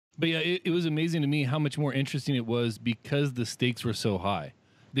But yeah, it was amazing to me how much more interesting it was because the stakes were so high.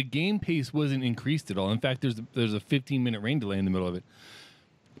 The game pace wasn't increased at all. In fact, there's a 15-minute rain delay in the middle of it.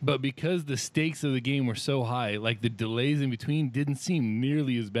 But because the stakes of the game were so high, like the delays in between didn't seem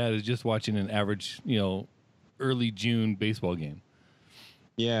nearly as bad as just watching an average, early June baseball game.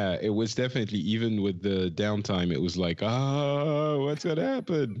 Yeah, it was definitely, even with the downtime, it was like, what's going to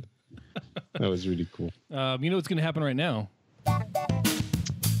happen? That was really cool. You know what's going to happen right now?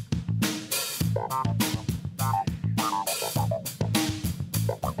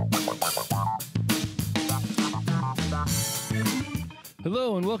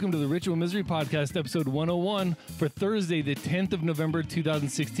 Hello and welcome to the Ritual Misery Podcast, episode 101 for Thursday, the 10th of November,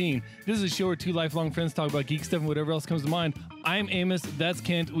 2016. This is a show where two lifelong friends talk about geek stuff and whatever else comes to mind. I'm Amos, that's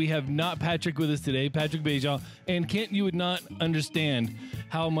Kent. We have not Patrick with us today, Patrick Beja. And Kent, you would not understand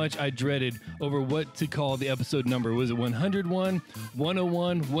how much I dreaded over what to call the episode number. Was it 101,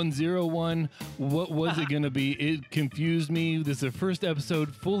 101, 101? What was it going to be? It confused me. This is the first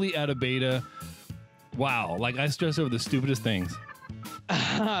episode fully out of beta. Wow, like I stress over the stupidest things.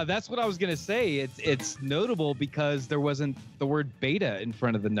 That's what I was going to say. It's notable because there wasn't the word beta in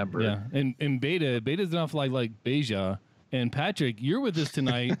front of the number. Yeah, and beta's not like Beja. And Patrick, you're with us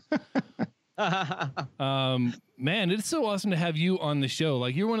tonight. Man, it's so awesome to have you on the show.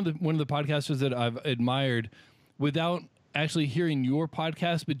 Like, you're one of the podcasters that I've admired without actually hearing your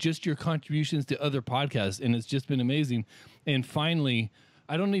podcast, but just your contributions to other podcasts, and it's just been amazing. And finally,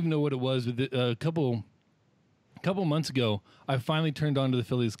 I don't even know what it was, but a couple months ago, I finally turned on to the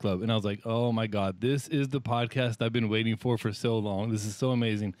Phillies Club, and I was like, oh my God, this is the podcast I've been waiting for so long. This is so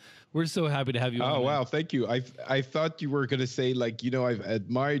amazing. We're so happy to have you on. Oh, wow. Thank you. I thought you were going to say, like, I've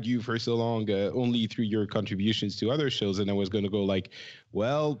admired you for so long, only through your contributions to other shows. And I was going to go like,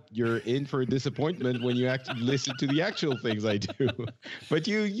 well, you're in for a disappointment when you actually listen to the actual things I do. But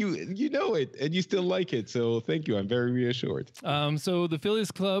you know it, and you still like it. So thank you. I'm very reassured. So the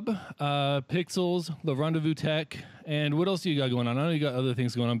Phillies Club, Pixels, Le Rendezvous Tech, and what else do you got going on? I know you got other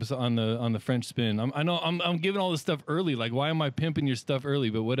things going on on the French Spin. I'm giving all this stuff early. Like, why am I pimping your stuff early?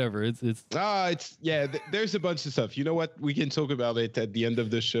 But whatever. There's a bunch of stuff. You know what? We can talk about it at the end of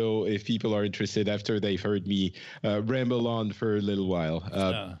the show if people are interested after they've heard me ramble on for a little while.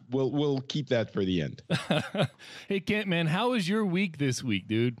 We'll keep that for the end. Hey, Kent, man, how was your week this week,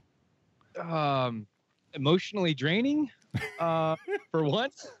 dude? Emotionally draining, for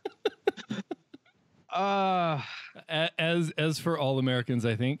once. As for all Americans,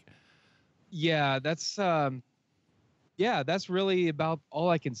 I think. Yeah, that's really about all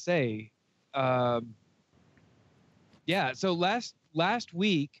I can say. So last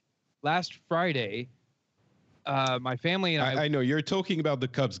Friday, my family and I know you're talking about the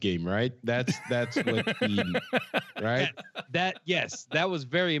Cubs game, right? That's what right? That was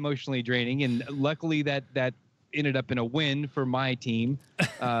very emotionally draining, and luckily that ended up in a win for my team.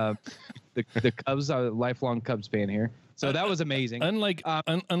 The Cubs, are a lifelong Cubs fan here, so that was amazing. Unlike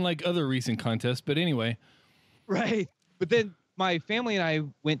other recent contests, but anyway, right. But then my family and I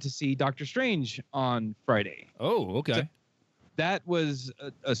went to see Doctor Strange on Friday. Oh, okay. So that was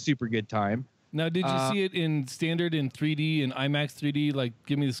a super good time. Now, did you see it in standard, in 3D, and IMAX 3D? Like,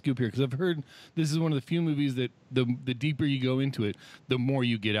 give me the scoop here, because I've heard this is one of the few movies that the deeper you go into it, the more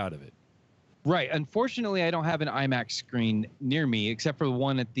you get out of it. Right. Unfortunately, I don't have an IMAX screen near me, except for the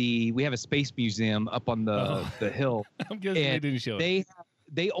one we have a space museum up on the hill. I'm guessing they didn't show it.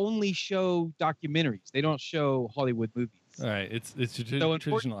 They only show documentaries. They don't show Hollywood movies. All right. It's traditional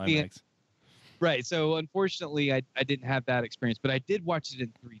IMAX. Right. So unfortunately, I didn't have that experience, but I did watch it in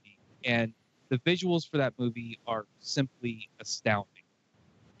 3D, and the visuals for that movie are simply astounding.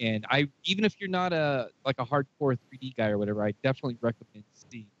 And even if you're not a hardcore 3D guy or whatever, I definitely recommend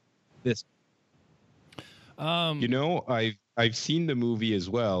see this. I've seen the movie as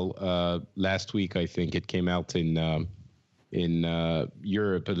well. Last week, I think it came out in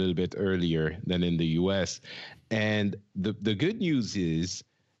Europe a little bit earlier than in the US. And the good news is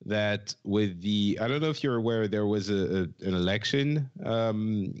that with I don't know if you're aware, there was an election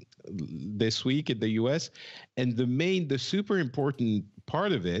this week in the US, and the super important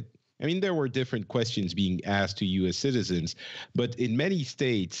part of it, I mean, there were different questions being asked to U.S. citizens, but in many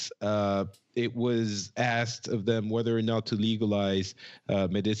states, it was asked of them whether or not to legalize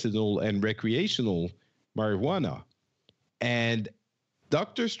medicinal and recreational marijuana. And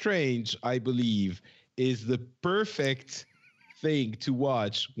Doctor Strange, I believe, is the perfect thing to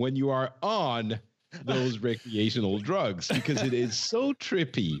watch when you are on those recreational drugs, because it is so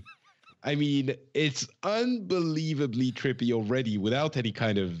trippy I mean, it's unbelievably trippy already without any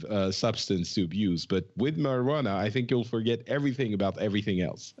kind of substance to abuse. But with marijuana, I think you'll forget everything about everything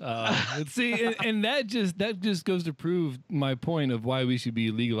else. See, and that just goes to prove my point of why we should be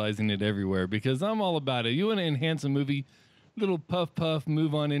legalizing it everywhere, because I'm all about it. You want to enhance a movie, little puff,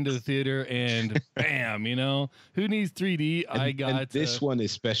 move on into the theater, and bam, who needs 3D? And this one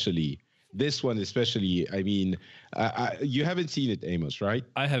especially. I mean, you haven't seen it, Amos, right?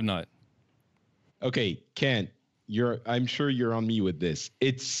 I have not. Okay, Kent, I'm sure you're on me with this.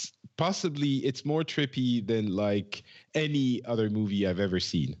 It's more trippy than like any other movie I've ever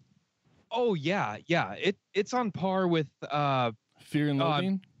seen. Oh yeah. It's on par with Fear and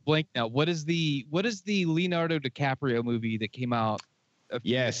Loathing. Blank now. What is the Leonardo DiCaprio movie that came out?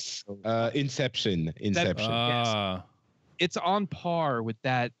 Yes, Inception. Yes. It's on par with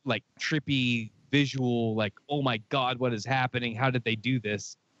that, like trippy visual, like, oh my God, what is happening? How did they do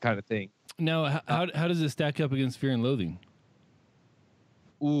this kind of thing? Now, how does it stack up against Fear and Loathing?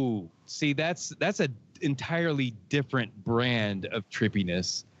 Ooh, see, that's a entirely different brand of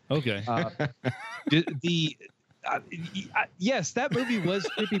trippiness. Okay. Yes, that movie was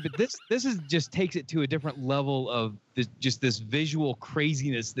trippy, but this is just takes it to a different level of this visual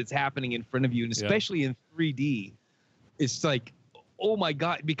craziness that's happening in front of you, and especially in 3D. It's like, oh my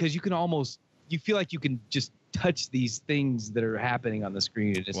God, because you feel like you can just touch these things that are happening on the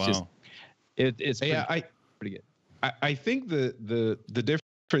screen. And it's just, it's pretty good. I think the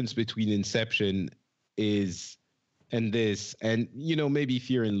difference between Inception and this, and maybe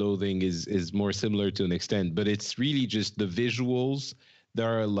Fear and Loathing is more similar to an extent, but it's really just the visuals that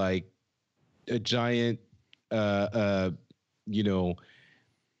are like a giant,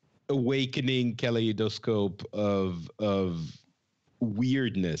 awakening kaleidoscope of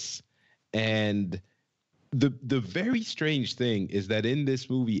weirdness. And the very strange thing is that in this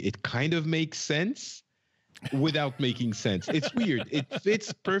movie, it kind of makes sense without making sense. It's weird. It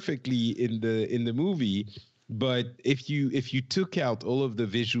fits perfectly in the movie, but if you took out all of the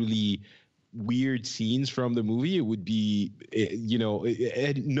visually weird scenes from the movie, it would be,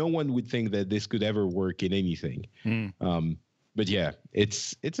 no one would think that this could ever work in anything. But yeah,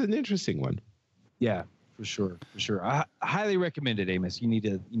 it's an interesting one. Yeah, for sure. I highly recommend it, Amos. You need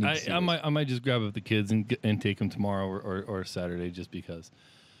to see I might just grab up the kids and take them tomorrow or Saturday, just because.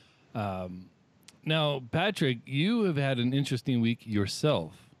 Now, Patrick, you have had an interesting week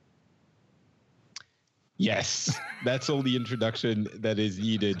yourself. Yes, that's all the introduction that is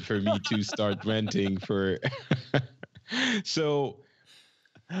needed for me to start ranting for. So,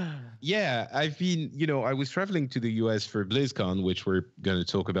 yeah, I've been, I was traveling to the US for BlizzCon, which we're going to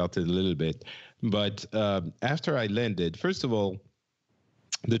talk about in a little bit. But after I landed, first of all,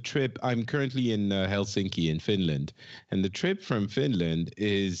 the trip, I'm currently in Helsinki in Finland. And the trip from Finland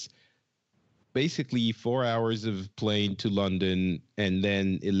is basically 4 hours of plane to London and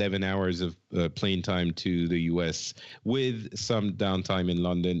then 11 hours of plane time to the US with some downtime in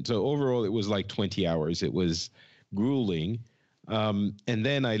London. So overall, it was like 20 hours. It was grueling. And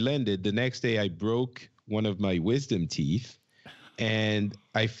then I landed. The next day, I broke one of my wisdom teeth. And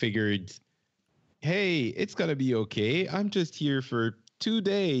I figured, hey, it's going to be okay. I'm just here for 2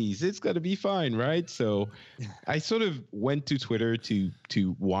 days. It's going to be fine, right? So I sort of went to Twitter to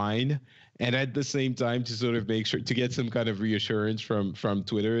whine, and at the same time to sort of make sure to get some kind of reassurance from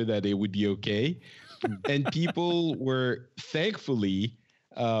Twitter that it would be okay. And people were thankfully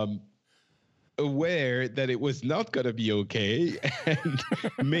aware that it was not going to be okay and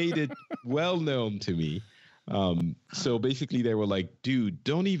made it well known to me. So basically they were like, dude,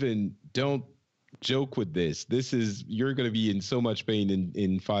 don't joke with this. You're going to be in so much pain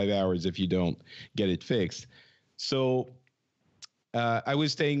in 5 hours if you don't get it fixed. So I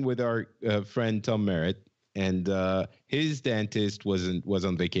was staying with our friend Tom Merritt, and his dentist was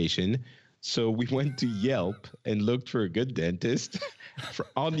on vacation. So we went to Yelp and looked for a good dentist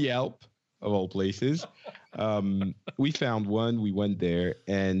on Yelp, of all places. We found one. We went there,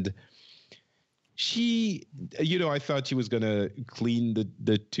 and she, I thought she was going to clean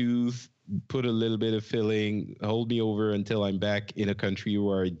the tooth, put a little bit of filling, hold me over until I'm back in a country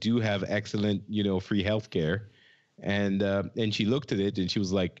where I do have excellent, free healthcare. And she looked at it and she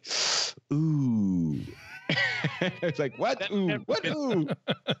was like, ooh. It's like, what? Ooh, what? Ooh.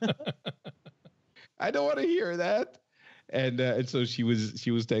 I don't want to hear that. And so she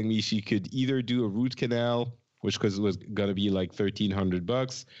was telling me she could either do a root canal, which was going to be like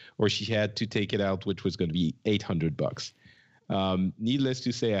 $1,300, or she had to take it out, which was going to be $800. Needless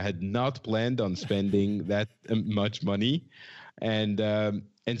to say, I had not planned on spending that much money. And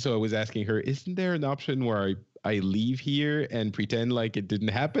And so I was asking her, isn't there an option where I leave here and pretend like it didn't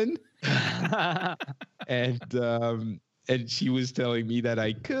happen? And she was telling me that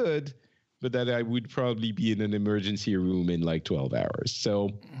I could, but that I would probably be in an emergency room in like 12 hours. So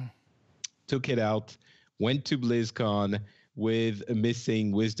took it out, went to BlizzCon with a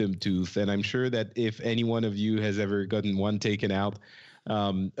missing wisdom tooth. And I'm sure that if any one of you has ever gotten one taken out,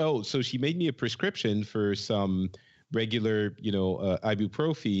 so she made me a prescription for some regular,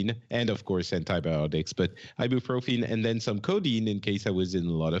 ibuprofen and of course antibiotics, but ibuprofen and then some codeine in case I was in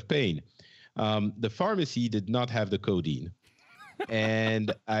a lot of pain. The pharmacy did not have the codeine.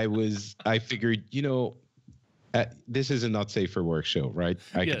 And I figured, this is a not safe for work show, right?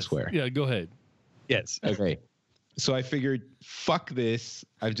 I can swear. Yeah, go ahead. Yes. Okay. So I figured, fuck this.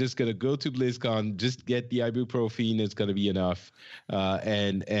 I'm just going to go to BlizzCon, just get the ibuprofen. It's going to be enough.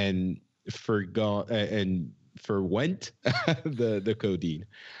 And forwent the codeine.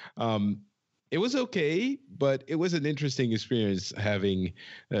 It was okay, but it was an interesting experience having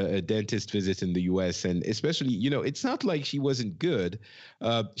a dentist visit in the U.S. And especially, it's not like she wasn't good.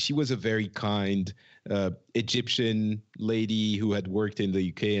 She was a very kind Egyptian lady who had worked in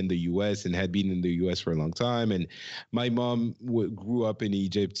the UK and the US and had been in the US for a long time. And my mom grew up in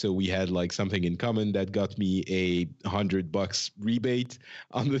Egypt, so we had like something in common that got me $100 rebate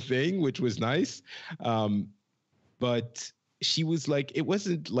on the thing, which was nice. But she was like, it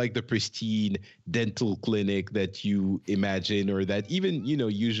wasn't like the pristine dental clinic that you imagine or that even,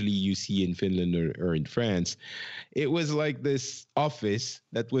 usually you see in Finland or in France. It was like this office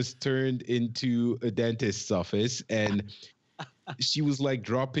that was turned into a dentist's office. And she was like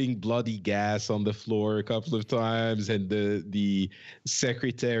dropping bloody gas on the floor a couple of times. And the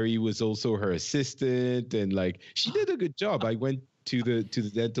secretary was also her assistant. And like, she did a good job. I went to the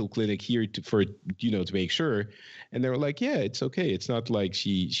dental clinic here to make sure, and they were like, yeah, it's okay, it's not like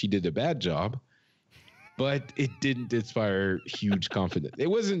she did a bad job, but it didn't inspire huge confidence. It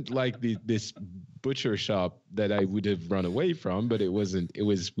wasn't like this butcher shop that I would have run away from, but it was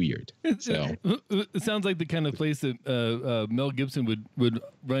weird. So it sounds like the kind of place that Mel Gibson would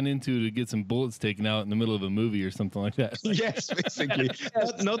run into to get some bullets taken out in the middle of a movie or something like that. Yes, basically.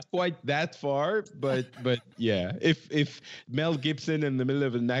 Not quite that far, but yeah. If Mel Gibson in the middle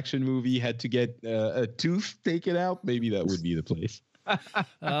of an action movie had to get a tooth taken out, maybe that would be the place.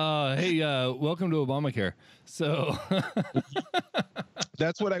 Hey, welcome to Obamacare. So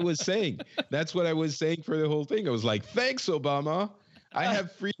that's what I was saying. That's what I was saying for the whole thing. I was like, thanks, Obama. I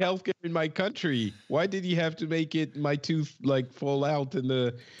have free healthcare in my country. Why did he have to make my tooth like fall out in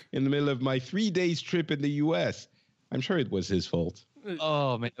the middle of my 3 days trip in the US? I'm sure it was his fault.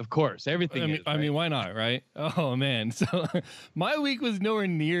 Oh man, of course, everything. I mean, why not, right? Oh man, so my week was nowhere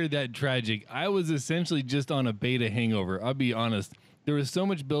near that tragic. I was essentially just on a beta hangover. I'll be honest. There was so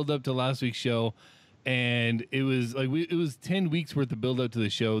much build up to last week's show, and it was like it was 10 weeks worth of build up to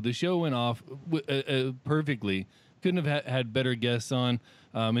the show. The show went off perfectly. Couldn't have had better guests on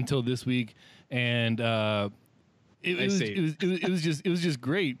until this week, and it was just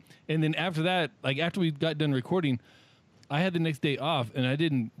great. And then after that, like after we got done recording, I had the next day off, and I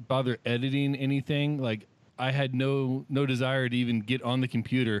didn't bother editing anything. Like I had no desire to even get on the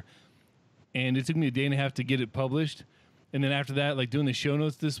computer, and it took me a day and a half to get it published. And then after that, like doing the show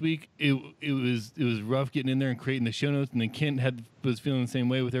notes this week, it was rough getting in there and creating the show notes. And then Kent was feeling the same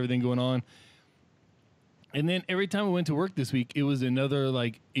way with everything going on. And then every time I went to work this week, it was another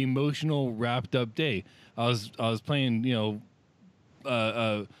like emotional wrapped up day. I was playing,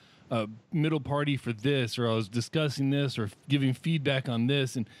 middle party for this, or I was discussing this or giving feedback on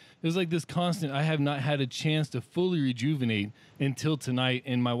this. And it was like this constant, I have not had a chance to fully rejuvenate until tonight.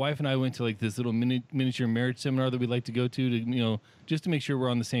 And my wife and I went to like this little miniature marriage seminar that we like to go to, just to make sure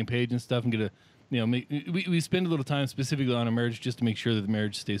we're on the same page and stuff, and get we spend a little time specifically on a marriage just to make sure that the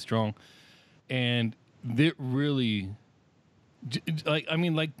marriage stays strong. And it really,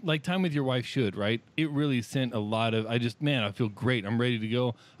 like time with your wife should, right? It really sent a lot of, I feel great. I'm ready to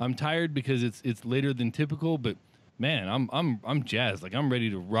go. I'm tired because it's later than typical, but man, I'm jazzed. Like I'm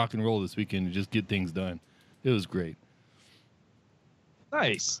ready to rock and roll this weekend and just get things done. It was great.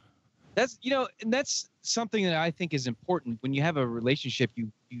 Nice. That's and that's something that I think is important when you have a relationship.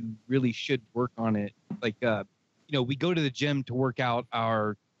 You really should work on it. Like we go to the gym to work out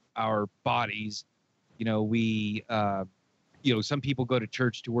our bodies. We some people go to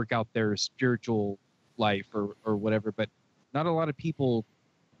church to work out their spiritual life or whatever, but not a lot of people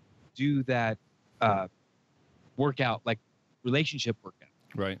do that workout, like relationship workout.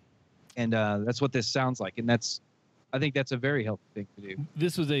 Right. And that's what this sounds like. And I think that's a very healthy thing to do.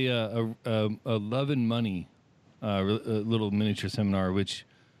 This was a Love and Money little miniature seminar, which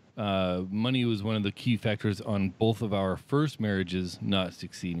money was one of the key factors on both of our first marriages not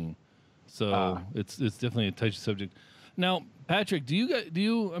succeeding. So it's definitely a touchy subject. Now, Patrick,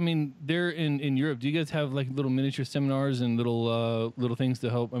 I mean, there in Europe, do you guys have like little miniature seminars and little things to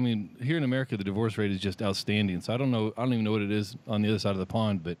help? I mean, here in America, the divorce rate is just outstanding. So I don't even know what it is on the other side of the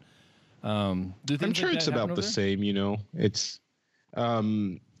pond, but I'm sure it's about the same. It's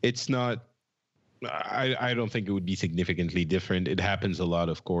not. I don't think it would be significantly different. It happens a lot,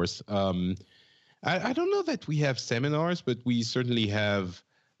 of course. I don't know that we have seminars, but we certainly have.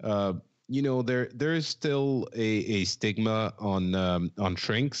 There is still a stigma on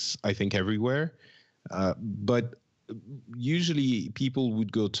shrinks, I think, everywhere. But usually people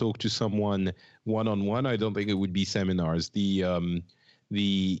would go talk to someone one-on-one. I don't think it would be seminars.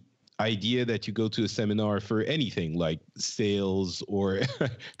 The idea that you go to a seminar for anything like sales or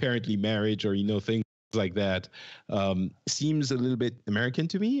apparently marriage or things like that seems a little bit American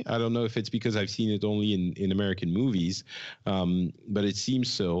to me. I don't know if it's because I've seen it only in American movies, but it seems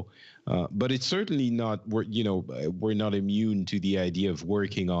so. But it's certainly not. We're not immune to the idea of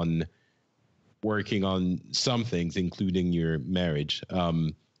working on some things, including your marriage.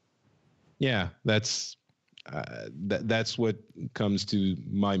 That's what comes to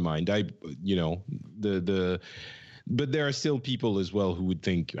my mind. But there are still people as well who would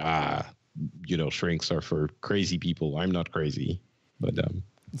think, shrinks are for crazy people. I'm not crazy, but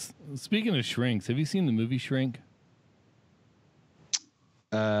speaking of shrinks, have you seen the movie Shrink?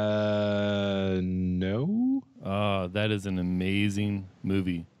 No. That is an amazing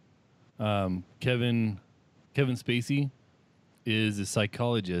movie. Kevin Spacey is a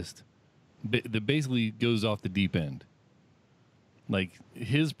psychologist that basically goes off the deep end. Like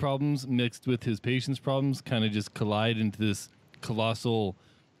his problems mixed with his patient's problems kind of just collide into this colossal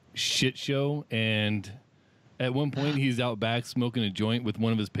shit show. And at one point he's out back smoking a joint with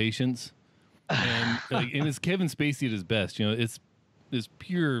one of his patients. And it's Kevin Spacey at his best. It's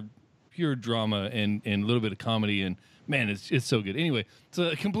pure drama and a little bit of comedy, and man, it's so good. Anyway,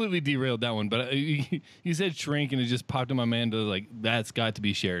 so I completely derailed that one, but you said Shrink, and it just popped in my mind to like that's got to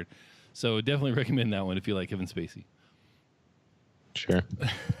be shared. So definitely recommend that one if you like Kevin Spacey. Sure.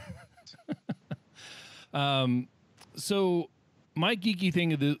 So my geeky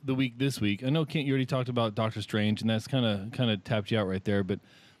thing of the week this week, I know Kent, you already talked about Doctor Strange, and that's kind of tapped you out right there, but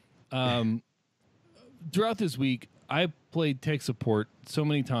throughout this week, I played tech support so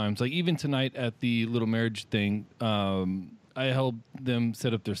many times. Like even tonight at the little marriage thing, I helped them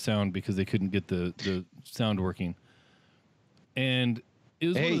set up their sound because they couldn't get the sound working. And it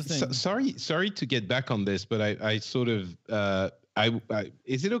was one of those things. Sorry to get back on this, but I sort of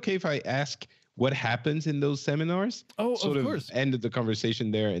is it okay if I ask what happens in those seminars? Oh, sort of course. Ended the conversation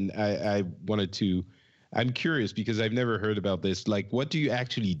there, and I wanted to. I'm curious because I've never heard about this. Like, what do you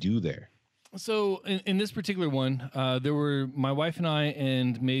actually do there? So in this particular one, there were my wife and I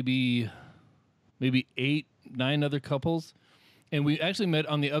and maybe 8, 9 other couples, and we actually met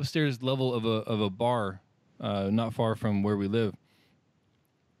on the upstairs level of a bar, not far from where we live.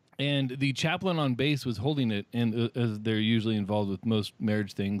 And the chaplain on base was holding it, and as they're usually involved with most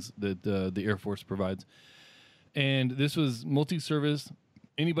marriage things that the Air Force provides. And this was multi-service.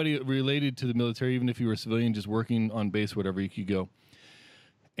 Anybody related to the military, even if you were a civilian, just working on base, whatever, you could go.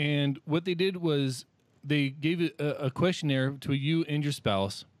 And what they did was they gave a questionnaire to you and your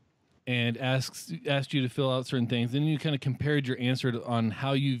spouse and asked you to fill out certain things. Then you kind of compared your answer on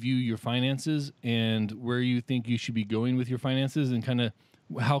how you view your finances and where you think you should be going with your finances and kind of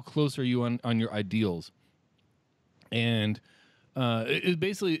how close are you on your ideals. And it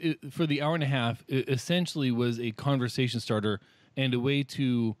basically, for the hour and a half, it essentially was a conversation starter and a way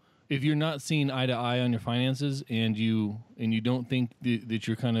to... If you're not seeing eye to eye on your finances and you don't think that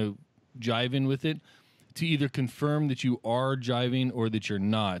you're kind of jiving with it, to either confirm that you are jiving or that you're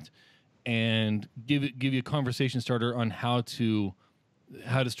not, and give you a conversation starter on how to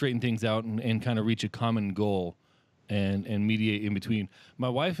straighten things out and kind of reach a common goal and mediate in between. My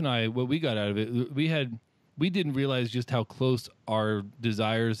wife and I, what we got out of it, we didn't realize just how close our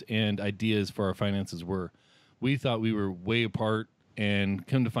desires and ideas for our finances were. We thought we were way apart. And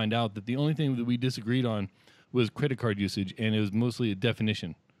come to find out that the only thing that we disagreed on was credit card usage, and it was mostly a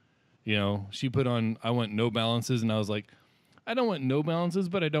definition. She put on, I want no balances, and I was like, I don't want no balances,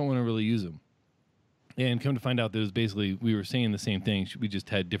 but I don't want to really use them. And come to find out that it was basically, we were saying the same thing. We just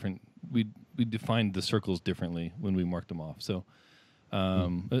had different, we defined the circles differently when we marked them off. So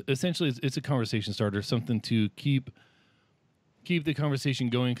essentially, it's a conversation starter, something to keep the conversation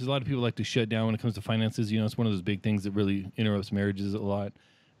going, because a lot of people like to shut down when it comes to finances. It's one of those big things that really interrupts marriages a lot,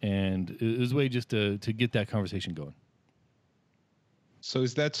 and it was a way just to get that conversation going. So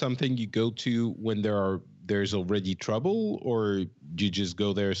is that something you go to when there's already trouble, or do you just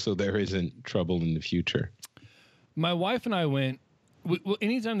go there so there isn't trouble in the future? My wife and I went. Well,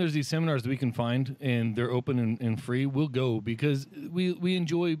 anytime there's these seminars that we can find and they're open and free, we'll go because we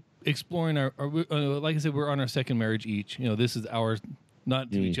enjoy exploring our like I said, we're on our second marriage each. You know, this is ours,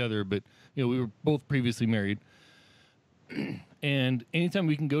 not to each other, but you know, we were both previously married. And anytime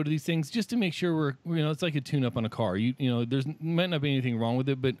we can go to these things, just to make sure you know, it's like a tune-up on a car. You know, there's might not be anything wrong with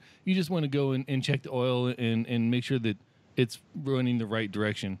it, but you just want to go and check the oil and make sure that it's running the right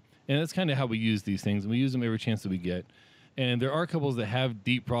direction. And that's kind of how we use these things. We use them every chance that we get. And there are couples that have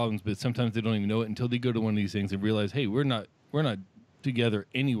deep problems, but sometimes they don't even know it until they go to one of these things and realize, hey, we're not together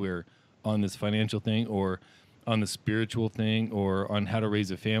anywhere on this financial thing or on the spiritual thing or on how to raise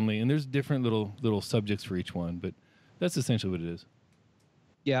a family. And there's different little subjects for each one, but that's essentially what it is.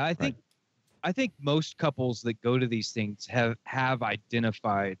 Yeah, I think most couples that go to these things have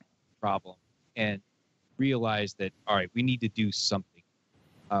identified the problem and realize that, all right, we need to do something.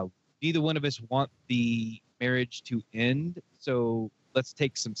 Neither one of us want the marriage to end, so let's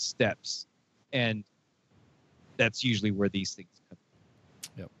take some steps. And that's usually where these things come.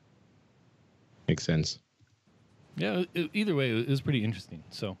 Yep. Makes sense. Yeah, either way, it was pretty interesting.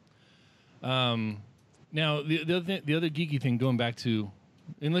 So, now the other geeky thing, going back to,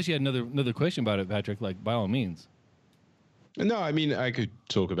 unless you had another question about it, Patrick, like by all means. No, I mean, I could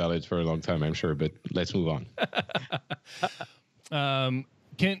talk about it for a long time, I'm sure, but let's move on.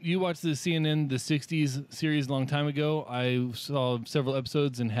 Kent, you watched the CNN, the 60s series a long time ago. I saw several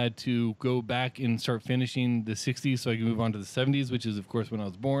episodes and had to go back and start finishing the 60s so I can move on to the 70s, which is, of course, when I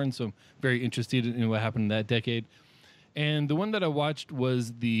was born. So I'm very interested in what happened in that decade. And the one that I watched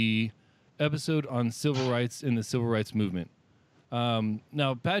was the episode on civil rights and the civil rights movement.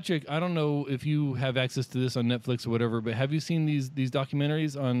 Now, Patrick, I don't know if you have access to this on Netflix or whatever, but have you seen these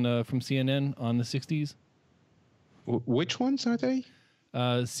documentaries on from CNN on the 60s? Which ones are they?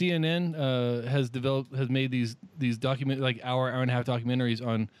 CNN has made these like hour and a half documentaries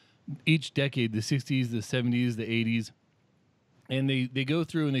on each decade, the 60s, the 70s, the 80s, and they go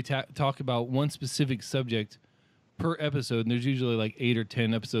through and they talk about one specific subject per episode, and there's usually like 8 or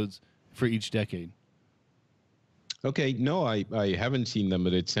 10 episodes for each decade. Okay, no, I haven't seen them,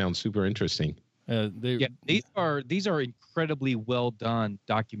 but it sounds super interesting. These are incredibly well done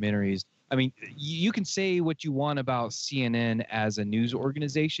documentaries. I mean, you can say what you want about CNN as a news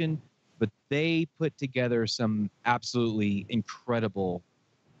organization, but they put together some absolutely incredible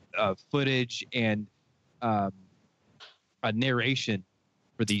footage and a narration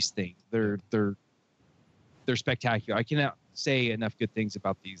for these things. They're spectacular. I cannot say enough good things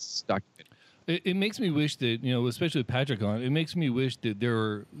about these documentaries. It makes me wish that, you know, especially with Patrick on, it makes me wish that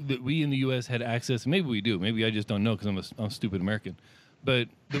that we in the U.S. had access. Maybe we do. Maybe I just don't know because I'm a stupid American. But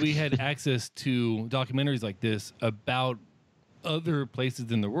that we had access to documentaries like this about other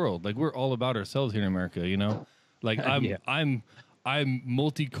places in the world. Like, we're all about ourselves here in America, you know? Like, I'm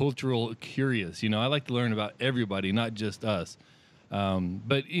multicultural curious, you know? I like to learn about everybody, not just us.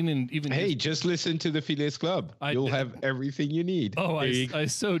 But even hey, just listen to the Phileas Club. You'll have everything you need. Oh, I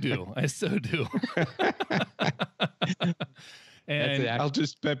so do. I so do. And I'll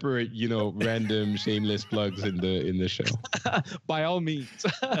just pepper it, you know, random shameless plugs in the show. By all means.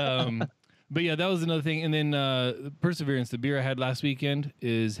 But yeah, that was another thing. And then Perseverance, the beer I had last weekend,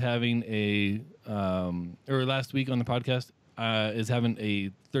 is having or last week on the podcast, is having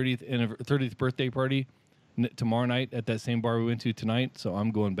a 30th birthday party tomorrow night at that same bar we went to tonight. So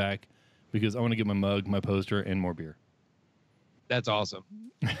I'm going back because I want to get my mug, my poster, and more beer. That's awesome.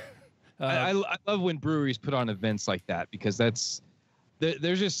 I love when breweries put on events like that because there's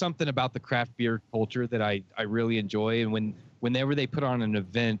just something about the craft beer culture that I really enjoy. And whenever they put on an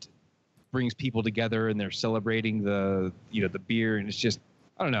event, brings people together and they're celebrating the beer, and it's just,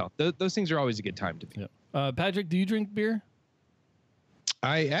 I don't know, those things are always a good time to me. Yeah. Patrick, do you drink beer?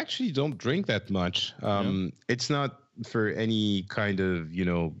 I actually don't drink that much. It's not for any kind of, you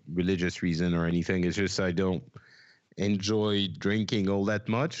know, religious reason or anything. It's just I don't enjoy drinking all that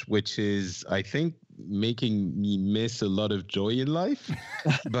much, which is, I think, making me miss a lot of joy in life.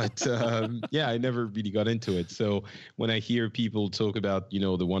 But yeah, I never really got into it. So when I hear people talk about, you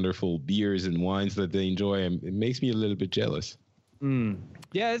know, the wonderful beers and wines that they enjoy, it makes me a little bit jealous.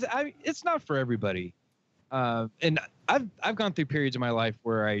 Yeah, it's not for everybody. And I've gone through periods of my life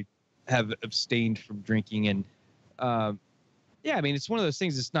where I have abstained from drinking, and yeah, I mean, it's one of those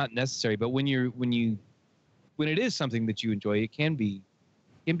things that's not necessary. But when it is something that you enjoy, it can be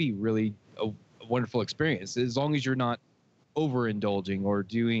really a wonderful experience, as long as you're not overindulging or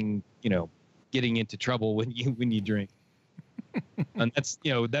doing, you know, getting into trouble when you drink. And that's,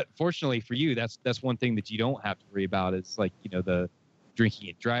 that fortunately for you, that's one thing that you don't have to worry about is like, the drinking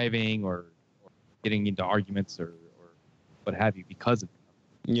and driving or getting into arguments or what have you because of it.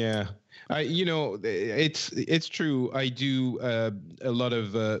 Yeah, it's true. I do a lot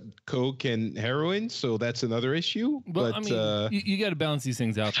of coke and heroin, so that's another issue. Well, but I mean, you got to balance these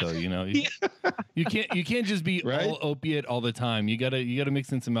things out, though. You can't just be right? all opiate all the time. You gotta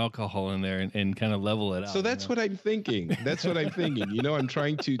mix in some alcohol in there and kind of level it out. So that's what I'm thinking. That's what I'm thinking. I'm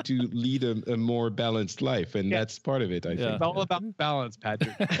trying to lead a more balanced life, and that's part of it. I think it's all about balance,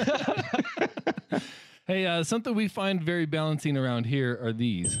 Patrick. Hey, something we find very balancing around here are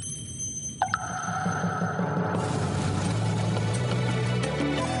these.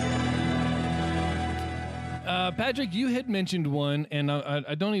 Patrick, you had mentioned one, and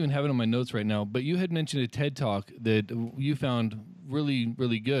I don't even have it on my notes right now, but you had mentioned a TED Talk that you found really,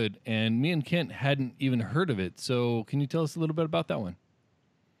 really good, and me and Kent hadn't even heard of it. So can you tell us a little bit about that one?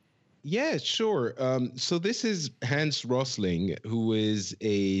 Yeah, sure. So this is Hans Rosling, who is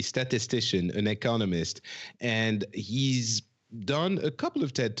a statistician, an economist, and he's done a couple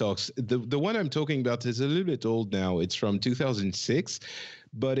of TED Talks. The one I'm talking about is a little bit old now. It's from 2006,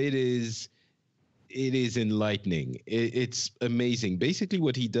 but it is enlightening. It's amazing. Basically,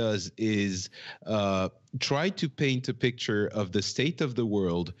 what he does is try to paint a picture of the state of the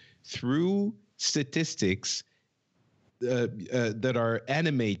world through statistics that are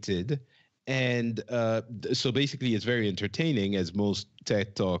animated. And so basically it's very entertaining, as most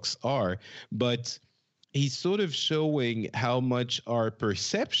TED Talks are, but he's sort of showing how much our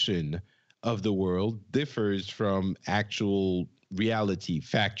perception of the world differs from actual reality,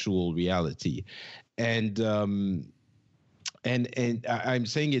 factual reality. And I'm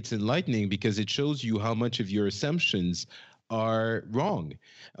saying it's enlightening because it shows you how much of your assumptions are wrong.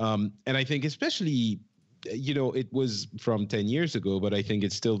 And I think especially, it was from 10 years ago, but I think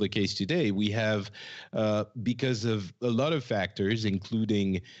it's still the case today. We have, because of a lot of factors,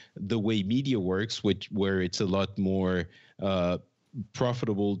 including the way media works, where it's a lot more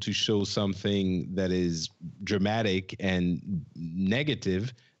profitable to show something that is dramatic and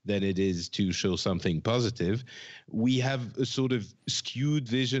negative than it is to show something positive. We have a sort of skewed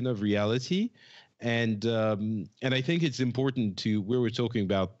vision of reality. And I think it's important we were talking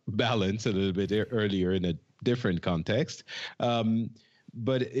about balance a little bit earlier in a different context.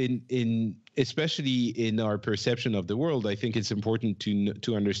 But especially in our perception of the world, I think it's important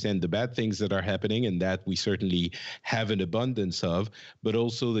to understand the bad things that are happening, and that we certainly have an abundance of, but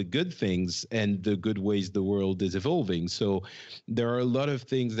also the good things and the good ways the world is evolving. So there are a lot of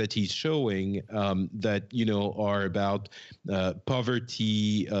things that he's showing that are about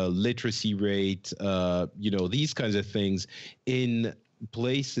poverty, literacy rate, these kinds of things in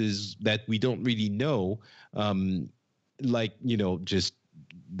places that we don't really know, like just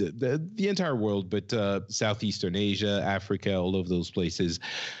the entire world, but Southeastern Asia, Africa, all of those places.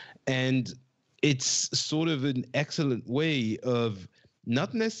 And it's sort of an excellent way of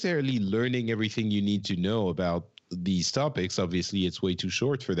not necessarily learning everything you need to know about these topics. Obviously, it's way too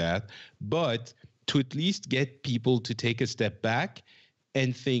short for that, but to at least get people to take a step back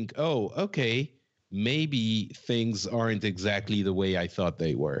and think, oh, okay, maybe things aren't exactly the way I thought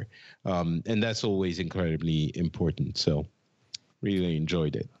they were. And that's always incredibly important. So really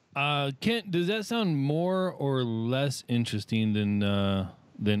enjoyed it. Kent, does that sound more or less interesting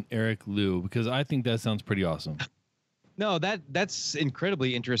than Eric Liu? Because I think that sounds pretty awesome. No, that's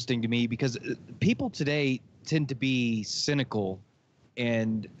incredibly interesting to me because people today tend to be cynical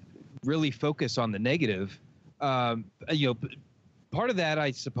and really focus on the negative. Part of that,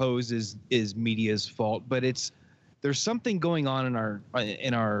 I suppose, is media's fault, but there's something going on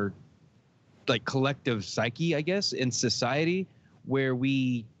in our like collective psyche, I guess, in society, where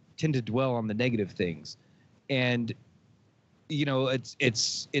we tend to dwell on the negative things. And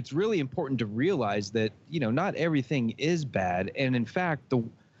it's really important to realize that not everything is bad. And in fact, a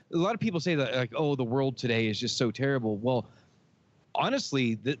lot of people say that, like, oh, the world today is just so terrible. Well,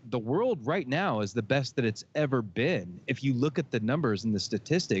 honestly, the world right now is the best that it's ever been. If you look at the numbers and the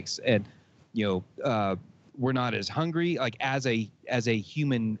statistics, and we're not as hungry, like as a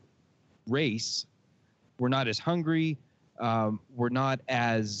human race, we're not as hungry. We're not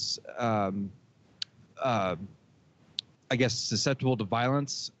as I guess susceptible to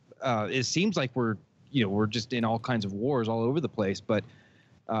violence. It seems like we're just in all kinds of wars all over the place. But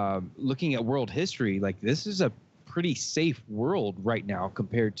looking at world history, like, this is a pretty safe world right now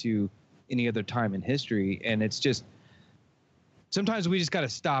compared to any other time in history. And it's just, sometimes we just got to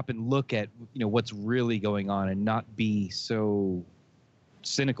stop and look at what's really going on and not be so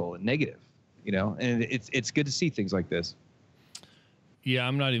cynical and negative. And it's good to see things like this. Yeah,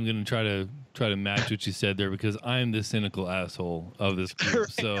 I'm not even going to try to match what you said there because I'm the cynical asshole of this group.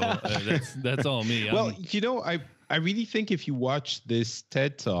 So that's all me. Well, I really think if you watch this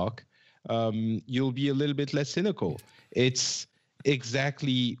TED Talk, you'll be a little bit less cynical. It's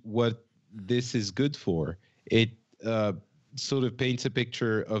exactly what this is good for. It sort of paints a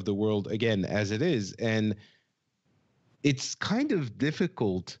picture of the world again as it is, and it's kind of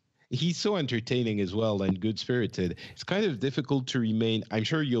difficult. He's so entertaining as well and good-spirited. It's kind of difficult to remain. I'm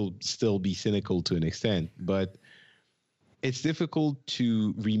sure you'll still be cynical to an extent, but it's difficult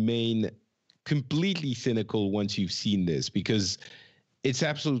to remain completely cynical once you've seen this, because it's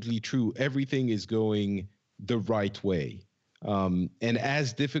absolutely true. Everything is going the right way. And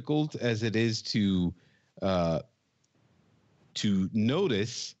as difficult as it is to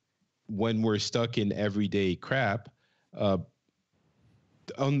notice when we're stuck in everyday crap,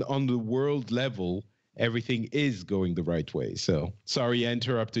 on the world level, everything is going the right way. So sorry I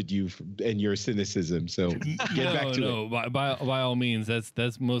interrupted you and your cynicism. So get back to it. By all means,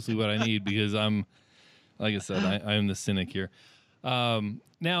 that's mostly what I need because I'm, like I said, I am the cynic here.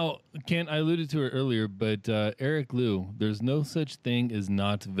 Now, Ken, I alluded to it earlier, but Eric Liu, there's no such thing as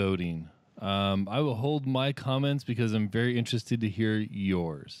not voting. I will hold my comments because I'm very interested to hear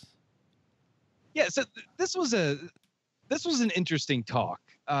yours. Yeah, so this was an interesting talk.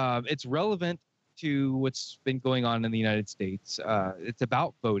 It's relevant to what's been going on in the United States. It's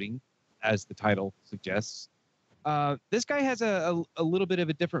about voting, as the title suggests. This guy has a little bit of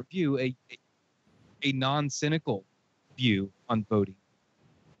a different view, a non-cynical view on voting.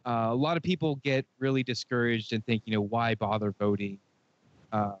 A lot of people get really discouraged and think, why bother voting?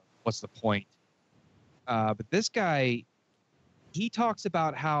 What's the point? But this guy, he talks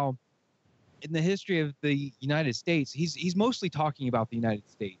about how in the history of the United States, he's mostly talking about the United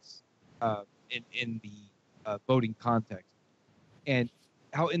States in the voting context, and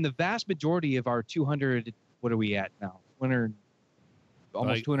how in the vast majority of our 200, what are we at now?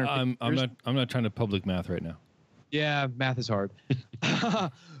 Almost 200. I'm not trying to public math right now. Yeah, math is hard.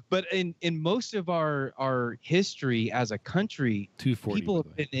 But in most of our history as a country, 240, people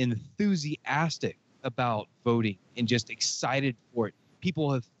have been enthusiastic about voting and just excited for it.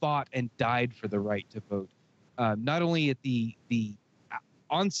 People have fought and died for the right to vote, not only at the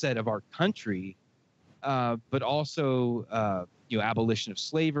onset of our country, but also abolition of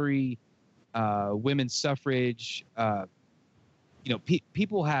slavery, women's suffrage.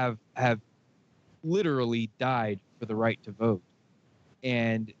 People have literally died for the right to vote,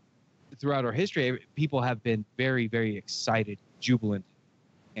 and throughout our history, people have been very, very excited, jubilant,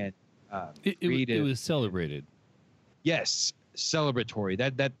 and it was celebrated. Yes, celebratory.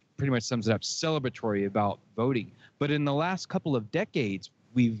 That pretty much sums it up. Celebratory about voting. But in the last couple of decades,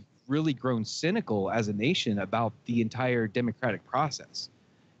 we've really grown cynical as a nation about the entire democratic process,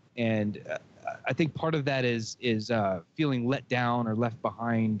 and I think part of that is feeling let down or left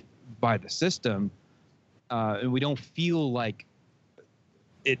behind by the system, and we don't feel like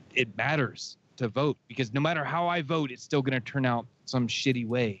it matters to vote, because no matter how I vote, it's still going to turn out some shitty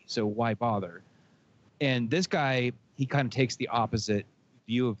way. So why bother? And this guy, he kind of takes the opposite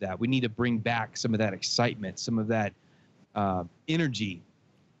view of that. We need to bring back some of that excitement, some of that energy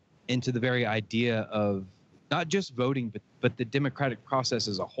into the very idea of not just voting, but the democratic process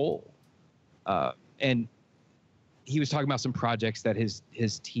as a whole. And he was talking about some projects that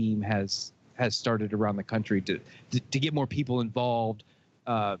his team has started around the country to get more people involved,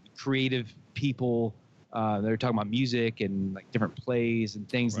 creative people. They're talking about music and like different plays and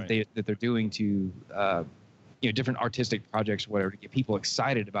things right. that they're doing to different artistic projects or whatever to get people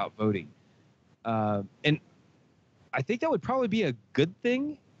excited about voting. And I think that would probably be a good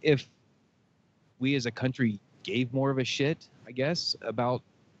thing if we as a country gave more of a shit, I guess, about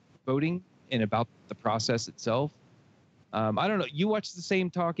voting and about the process itself. I don't know. You watched the same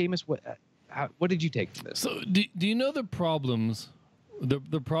talk, Amos. What did you take from this? So do you know the problems,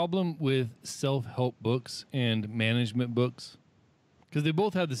 the problem with self-help books and management books? Because they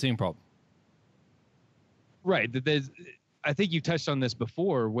both have the same problem. Right. I think you touched on this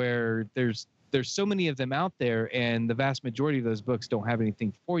before, where there's so many of them out there, and the vast majority of those books don't have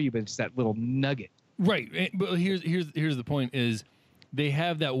anything for you, but it's that little nugget. Right. But here's the point is they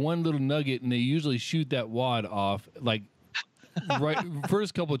have that one little nugget, and they usually shoot that wad off like right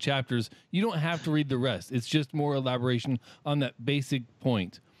first couple of chapters. You don't have to read the rest. It's just more elaboration on that basic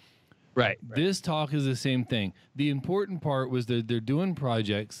point. Right. This talk is the same thing. The important part was that they're doing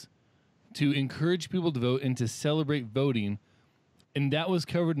projects to encourage people to vote and to celebrate voting. And that was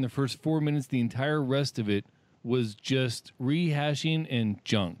covered in the first 4 minutes. The entire rest of it was just rehashing and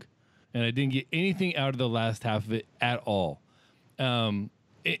junk. And I didn't get anything out of the last half of it at all.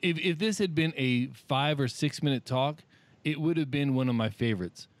 If this had been a 5 or 6 minute talk, it would have been one of my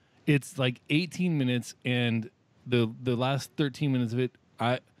favorites. It's like 18 minutes, and the last 13 minutes of it,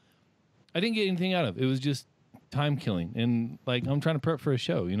 I didn't get anything out of. It was just time killing, and like I'm trying to prep for a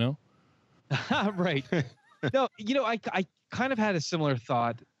show, you know. Right. No, I kind of had a similar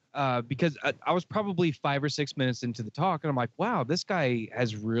thought because I was probably 5 or 6 minutes into the talk, and I'm like, wow, this guy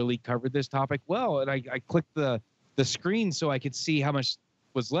has really covered this topic well. And I clicked the screen so I could see how much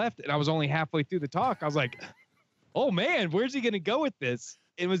was left, and I was only halfway through the talk. I was like, oh man, where's he going to go with this?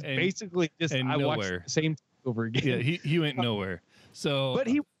 It was basically just I watched the same over again. Yeah, he went nowhere. So,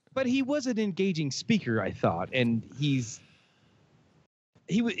 but he was an engaging speaker, I thought, and he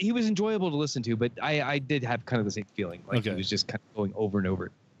was enjoyable to listen to. But I did have kind of the same feeling, like he was just kind of going over and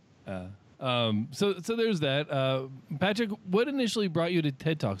over. So there's that. Patrick, what initially brought you to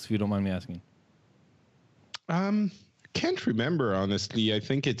TED Talks, if you don't mind me asking? Can't remember, honestly. I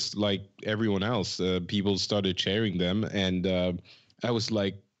think it's like everyone else. People started sharing them, and I was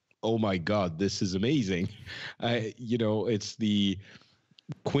like, oh my God, this is amazing. It's the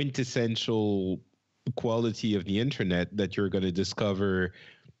quintessential quality of the internet that you're going to discover,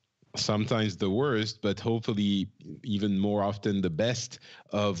 sometimes the worst, but hopefully even more often the best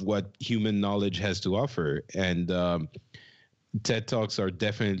of what human knowledge has to offer. And TED Talks are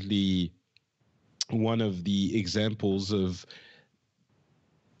definitely one of the examples of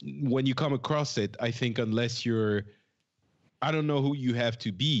when you come across it. I think unless I don't know who you have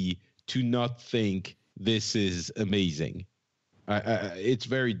to be to not think this is amazing. It's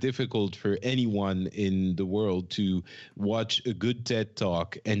very difficult for anyone in the world to watch a good TED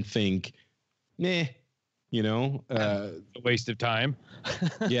Talk and think, a waste of time.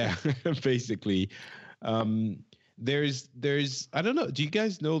 Yeah, basically. There's I don't know. Do you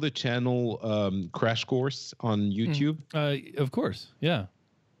guys know the channel Crash Course on YouTube? Of course, yeah.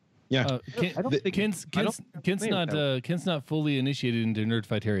 Yeah. Kent's not fully initiated into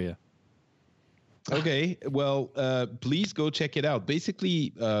Nerdfighteria. Okay, well, please go check it out.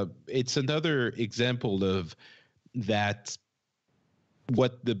 Basically, it's another example of that,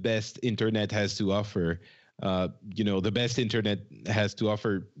 what the best internet has to offer. The best internet has to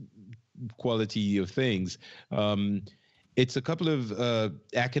offer quality of things. It's a couple of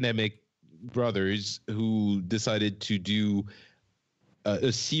academic brothers who decided to do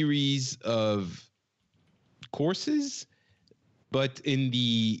a series of courses, but in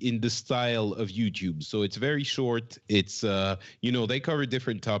the style of YouTube. So it's very short. It's they cover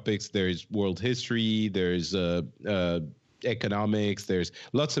different topics. There's world history, there's economics, there's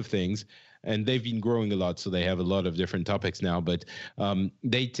lots of things, and they've been growing a lot, so they have a lot of different topics now. But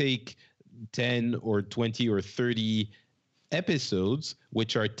they take 10 or 20 or 30 episodes,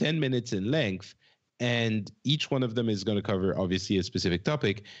 which are 10 minutes in length, and each one of them is going to cover obviously a specific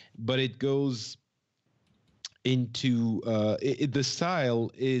topic, but it goes into the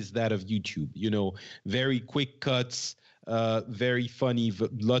style is that of YouTube, very quick cuts, very funny,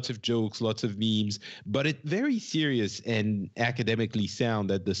 lots of jokes, lots of memes, but it very serious and academically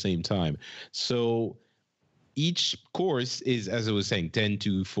sound at the same time. So each course is, as I was saying, 10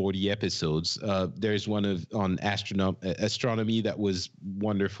 to 40 episodes. There's one on astronomy that was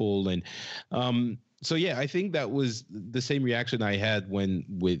wonderful. And so, yeah, I think that was the same reaction I had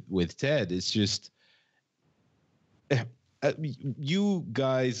with TED. It's just, you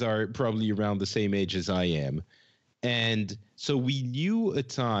guys are probably around the same age as I am. And so we knew a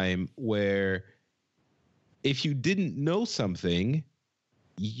time where if you didn't know something,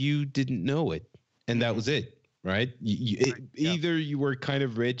 you didn't know it. And that was it. Right. Either you were kind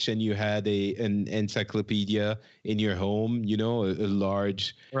of rich and you had an encyclopedia in your home, a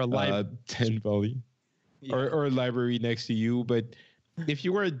large or a 10 volume or a library next to you. But if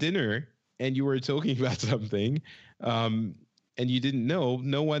you were at dinner and you were talking about something and you didn't know,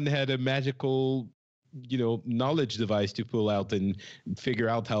 no one had a magical, knowledge device to pull out and figure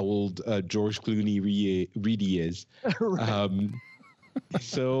out how old George Clooney really is.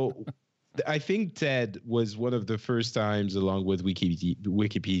 So I think TED was one of the first times, along with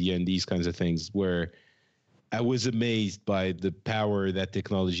Wikipedia and these kinds of things, where I was amazed by the power that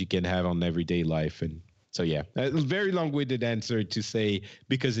technology can have on everyday life. And so, yeah, a very long-winded answer to say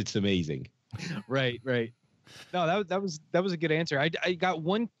because it's amazing. Right. No, that was a good answer. I got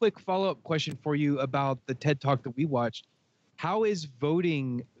one quick follow-up question for you about the TED Talk that we watched. How is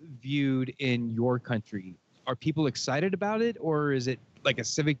voting viewed in your country? Are people excited about it, or is it like a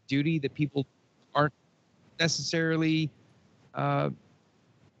civic duty that people aren't necessarily, amped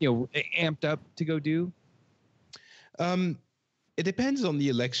up to go do? It depends on the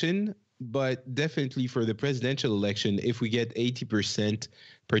election. but definitely for the presidential election, if we get 80%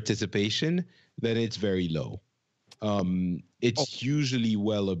 participation, then it's very low. It's usually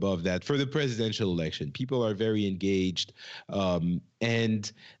well above that for the presidential election. People are very engaged,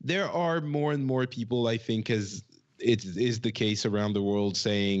 and there are more and more people, I think, as it is the case around the world,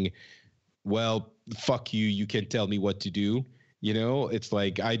 saying, well, fuck you, you can tell me what to do. You know, it's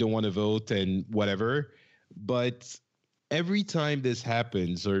like, I don't want to vote and whatever. But every time this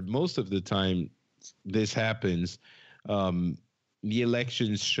happens, or most of the time this happens, the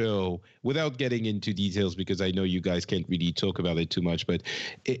elections show, without getting into details, because I know you guys can't really talk about it too much, but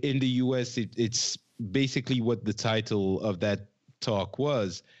in the US, it's basically what the title of that talk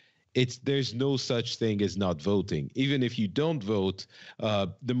was. There's no such thing as not voting. Even if you don't vote,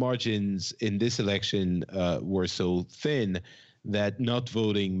 the margins in this election were so thin that not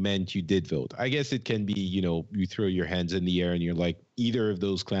voting meant you did vote. I guess it can be, you throw your hands in the air and you're like, either of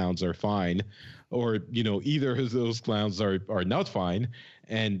those clowns are fine, or, either of those clowns are not fine.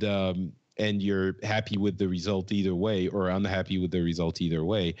 And you're happy with the result either way, or unhappy with the result either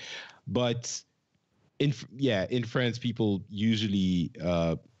way. But in France, people usually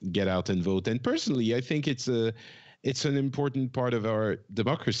get out and vote. And personally, I think it's an important part of our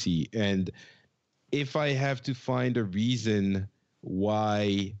democracy. And if I have to find a reason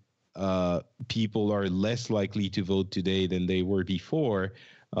why people are less likely to vote today than they were before,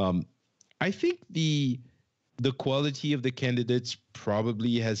 I think the quality of the candidates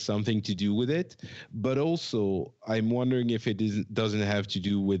probably has something to do with it, but also I'm wondering if it doesn't have to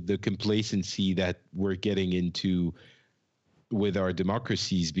do with the complacency that we're getting into with our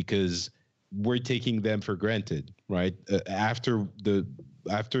democracies, because we're taking them for granted, right? After the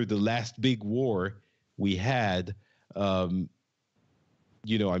last big war we had, I'm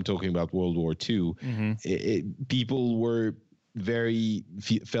talking about World War II. Mm-hmm. People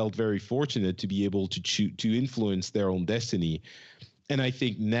felt very fortunate to be able to influence their own destiny. And I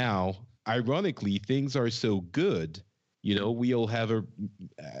think now, ironically, things are so good. We all have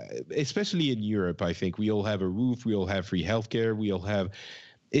especially in Europe, I think we all have a roof, we all have free healthcare,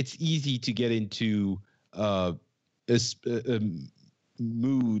 it's easy to get into a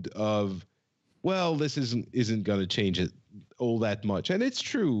mood of, well, this isn't going to change it all that much. And it's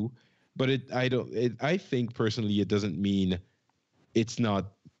true, but I think personally, it doesn't mean it's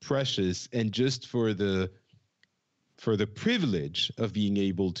not precious. And just for the privilege of being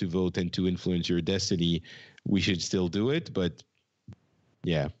able to vote and to influence your destiny, we should still do it. But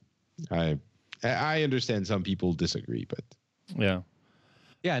yeah, I understand some people disagree, but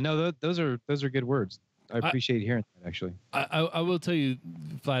yeah, no, those are good words. I appreciate hearing that, actually. I will tell you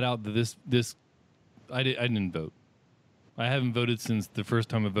flat out that this I didn't vote. I haven't voted since the first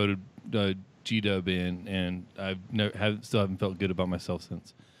time I voted G-Dub in, and I've still haven't felt good about myself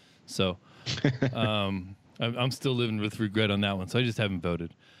since. So I'm still living with regret on that one. So I just haven't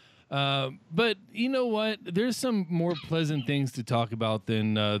voted. But you know what? There's some more pleasant things to talk about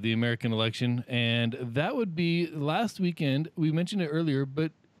than the American election, and that would be last weekend. We mentioned it earlier,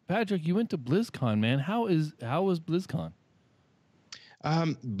 but Patrick, you went to BlizzCon, man. How was BlizzCon?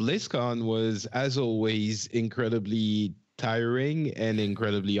 BlizzCon was, as always, incredibly tiring and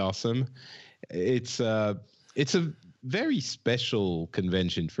incredibly awesome. It's a very special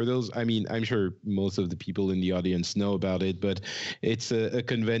convention. For those, I mean, I'm sure most of the people in the audience know about it, but it's a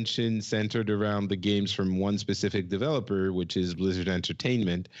convention centered around the games from one specific developer, which is Blizzard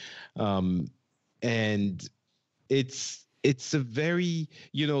Entertainment. And it's a very,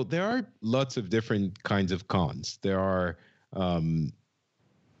 there are lots of different kinds of cons. There are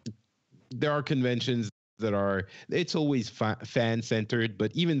conventions that are, it's always fan-centered,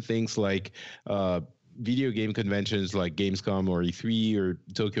 but even things like video game conventions like Gamescom or E3 or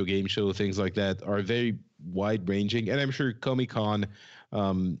Tokyo Game Show, things like that, are very wide-ranging. And I'm sure Comic-Con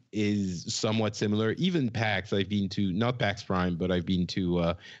is somewhat similar. Even PAX, I've been to, not PAX Prime, but I've been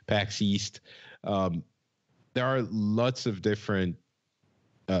to PAX East. There are lots of different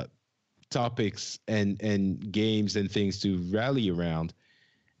topics and games and things to rally around.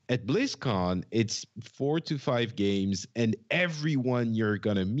 At BlizzCon, it's 4 to 5 games, and everyone you're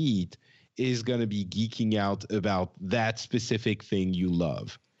going to meet is going to be geeking out about that specific thing you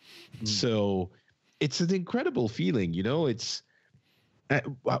love. So it's an incredible feeling, it's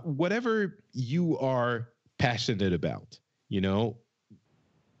whatever you are passionate about, in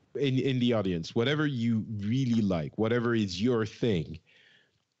the audience, whatever you really like, whatever is your thing,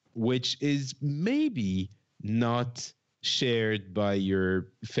 which is maybe not shared by your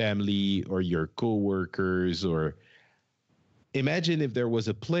family or your coworkers. Or imagine if there was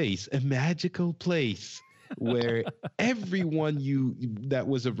a magical place where everyone that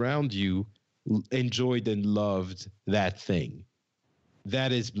was around you enjoyed and loved that thing.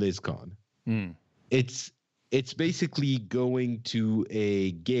 That is BlizzCon. It's basically going to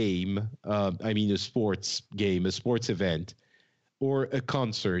a game, a sports game, a sports event, or a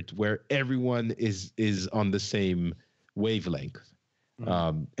concert where everyone is on the same wavelength.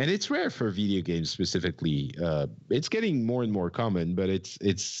 And it's rare for video games specifically. It's getting more and more common, but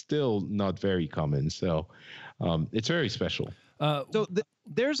it's still not very common. So it's very special.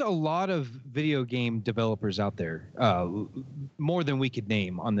 There's a lot of video game developers out there, more than we could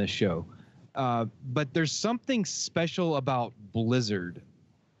name on this show. But there's something special about Blizzard.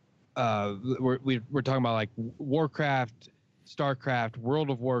 We're talking about like Warcraft, StarCraft, World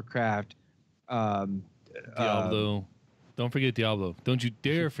of Warcraft, Diablo. Don't forget Diablo. Don't you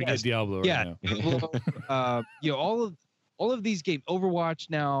dare forget Diablo right now. All of these games, Overwatch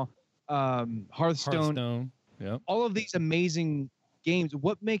now, Hearthstone. Yeah. All of these amazing games.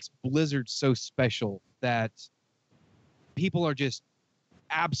 What makes Blizzard so special that people are just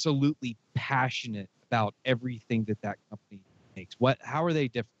absolutely passionate about everything that company makes? How are they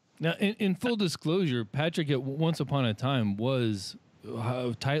different? Now, in full disclosure, Patrick at once upon a time was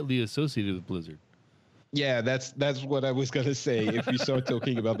tightly associated with Blizzard. Yeah, that's what I was going to say. If we start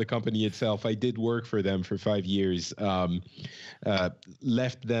talking about the company itself, I did work for them for 5 years.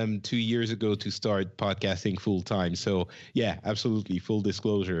 Left them 2 years ago to start podcasting full time. So yeah, absolutely, full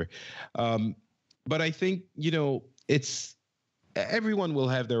disclosure. But I think, it's everyone will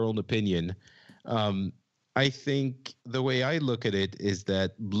have their own opinion. I think the way I look at it is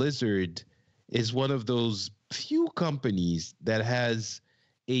that Blizzard is one of those few companies that has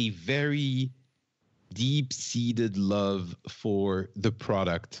a very deep-seated love for the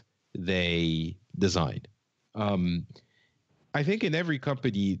product they design. I think in every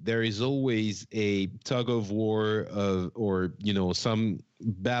company there is always a tug of war or some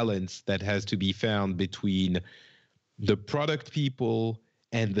balance that has to be found between the product people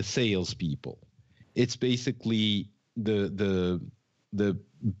and the sales people. It's basically the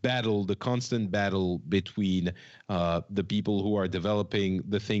battle, the constant battle between the people who are developing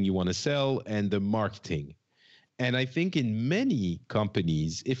the thing you want to sell and the marketing. And I think in many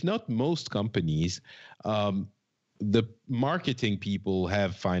companies, if not most companies, the marketing people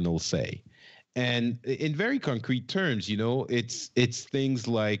have final say. And in very concrete terms, it's things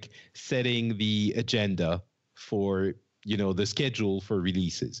like setting the agenda for, the schedule for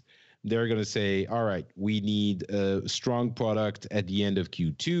releases. They're going to say, all right, we need a strong product at the end of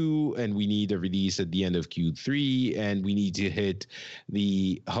Q2, and we need a release at the end of Q3, and we need to hit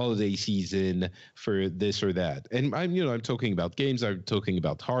the holiday season for this or that. And I'm talking about games, I'm talking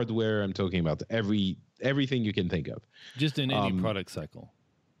about hardware, I'm talking about everything you can think of. Just in any product cycle.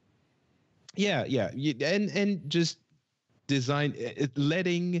 Yeah. And just design,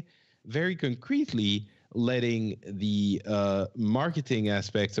 very concretely, letting the marketing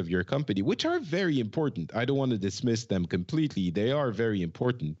aspects of your company, which are very important. I don't want to dismiss them completely. They are very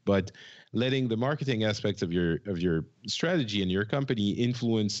important, but letting the marketing aspects of your strategy and your company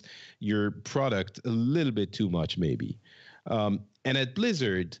influence your product a little bit too much, maybe. And at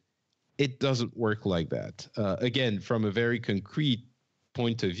Blizzard, it doesn't work like that. Again, from a very concrete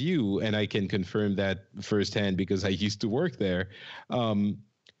point of view, and I can confirm that firsthand because I used to work there,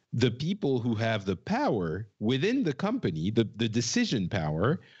 the people who have the power within the company, the decision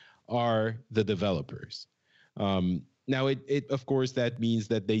power, are the developers. Now, it of course, that means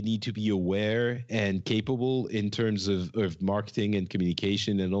that they need to be aware and capable in terms of marketing and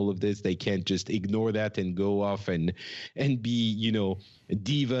communication and all of this. They can't just ignore that and go off and be,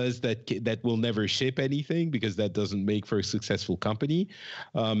 divas that will never ship anything, because that doesn't make for a successful company.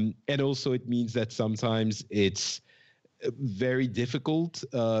 And also it means that sometimes it's very difficult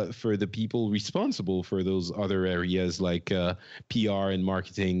for the people responsible for those other areas like PR and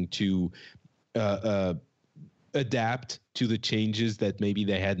marketing to adapt to the changes that maybe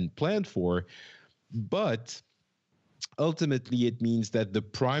they hadn't planned for. But ultimately, it means that the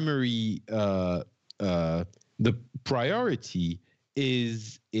priority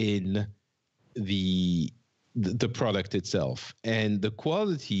is in the product itself, and the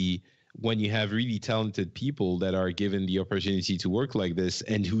quality. When you have really talented people that are given the opportunity to work like this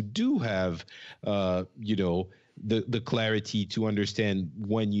and who do have, the clarity to understand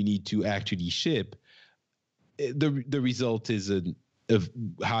when you need to actually ship, the result is a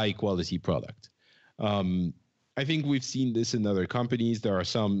high quality product. I think we've seen this in other companies. There are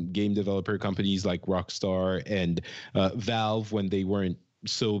some game developer companies like Rockstar and Valve, when they weren't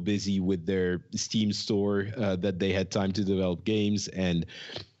so busy with their Steam store that they had time to develop games, and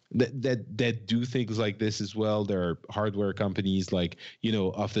that do things like this as well. There are hardware companies like,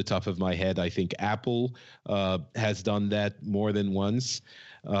 off the top of my head, I think Apple has done that more than once.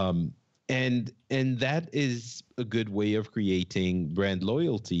 And that is a good way of creating brand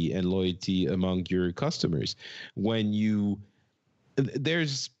loyalty and loyalty among your customers.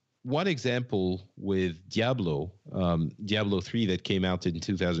 There's one example with Diablo 3 that came out in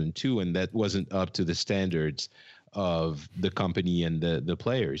 2002, and that wasn't up to the standards of the company and the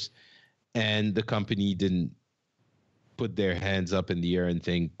players. And the company didn't put their hands up in the air and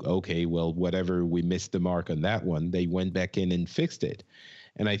think, okay, well, whatever, we missed the mark on that one. They went back in and fixed it.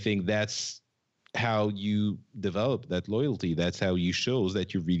 And I think that's how you develop that loyalty. That's how you show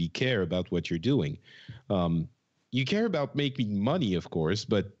that you really care about what you're doing. You care about making money, of course,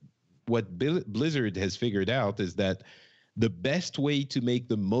 but what Blizzard has figured out is that the best way to make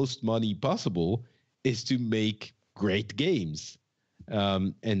the most money possible is to make great games.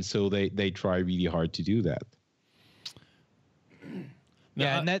 And so they try really hard to do that.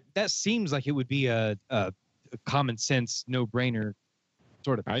 Yeah, and that seems like it would be a common sense, no-brainer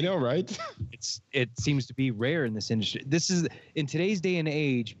sort of thing. I know, right? It seems to be rare in this industry. This is in today's day and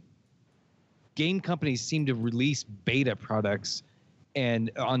age, game companies seem to release beta products,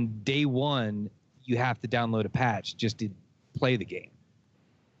 and on day one, you have to download a patch just to play the game.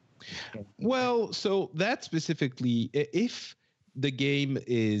 Well, so that specifically, if the game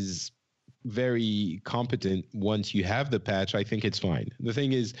is very competent once you have the patch, I think it's fine. The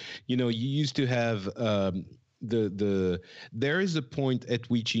thing is, you used to have there is a point at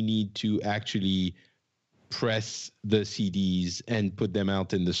which you need to actually press the CDs and put them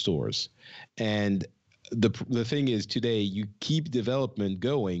out in the stores. And the thing is, today you keep development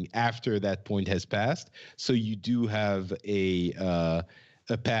going after that point has passed, so you do have a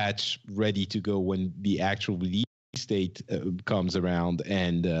patch ready to go when the actual release date comes around.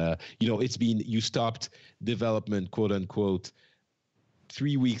 And you stopped development, quote unquote,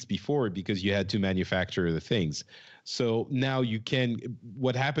 3 weeks before because you had to manufacture the things. So now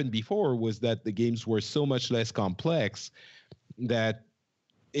what happened before was that the games were so much less complex that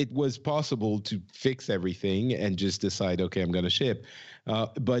it was possible to fix everything and just decide, okay, I'm going to ship.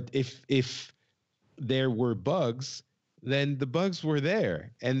 But if there were bugs, then the bugs were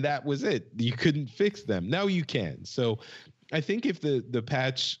there and that was it. You couldn't fix them. Now you can. So I think if the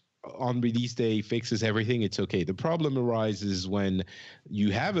patch on release day fixes everything, it's okay. The problem arises when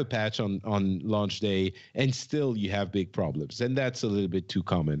you have a patch on launch day and still you have big problems. And that's a little bit too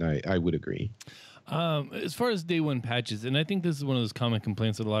common. I would agree. As far as day one patches, and I think this is one of those common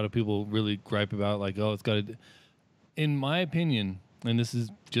complaints that a lot of people really gripe about, like, oh, it's got to, in my opinion, and this is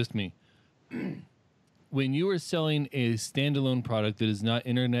just me, when you are selling a standalone product that is not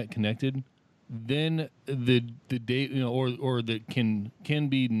internet connected, then the day, or that can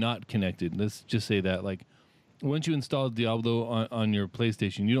be not connected. Let's just say that, like, once you install Diablo on your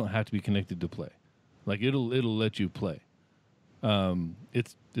PlayStation, you don't have to be connected to play. Like, it'll let you play.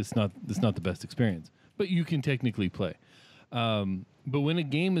 It's not the best experience, but you can technically play. But when a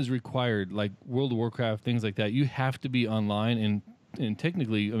game is required, like World of Warcraft, things like that, you have to be online. And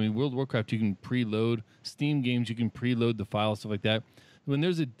technically, I mean, World of Warcraft, you can preload. Steam games, you can preload the files, stuff like that. When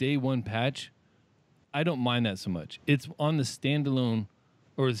there's a day one patch, I don't mind that so much. It's on the standalone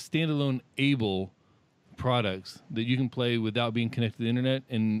or the standalone able products that you can play without being connected to the internet,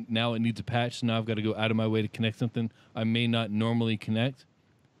 and now it needs a patch, so now I've got to go out of my way to connect something I may not normally connect.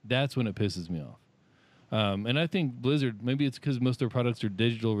 That's when it pisses me off. And I think Blizzard, maybe it's because most of their products are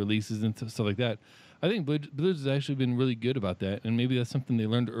digital releases and stuff like that. I think Blizzard's actually been really good about that, and maybe that's something they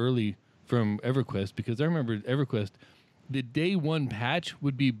learned early from EverQuest, because I remember EverQuest, the day one patch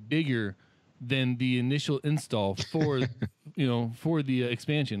would be bigger than the initial install for the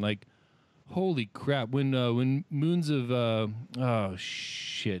expansion. Like, holy crap! When when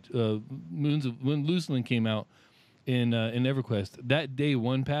Rosling came out in EverQuest, that day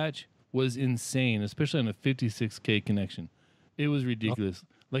one patch was insane, especially on a 56K connection. It was ridiculous. Oh.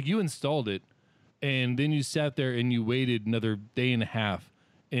 Like, you installed it, and then you sat there and you waited another day and a half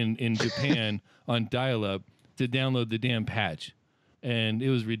in Japan on dial-up to download the damn patch. And it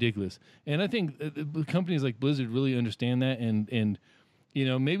was ridiculous. And I think companies like Blizzard really understand that, and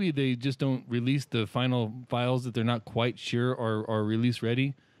maybe they just don't release the final files that they're not quite sure are release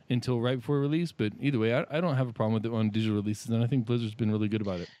ready until right before release. But either way, I don't have a problem with it on digital releases, and I think Blizzard's been really good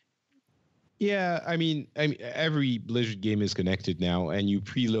about it. Yeah, I mean, every Blizzard game is connected now, and you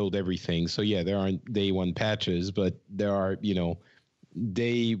preload everything. So yeah, there aren't day one patches, but there are,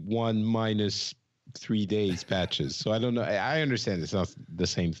 day one minus 3 days patches. So I don't know. I understand it's not the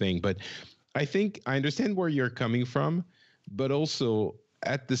same thing, but I think I understand where you're coming from. But also,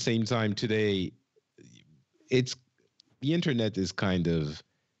 at the same time today, it's the internet is kind of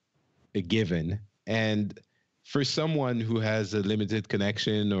a given, and for someone who has a limited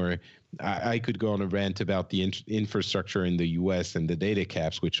connection, or I could go on a rant about the infrastructure in the US and the data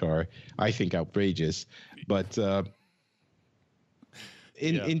caps, which are, I think, outrageous. But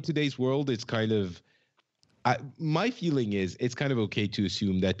in today's world, it's kind of, my feeling is it's kind of okay to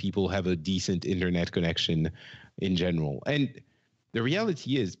assume that people have a decent internet connection in general. And the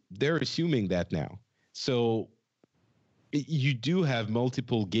reality is they're assuming that now. So you do have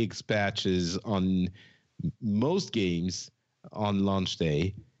multiple gigs patches on most games on launch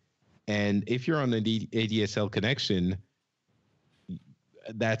day. And if you're on an ADSL connection,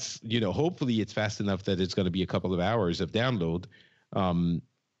 that's, hopefully it's fast enough that it's going to be a couple of hours of download.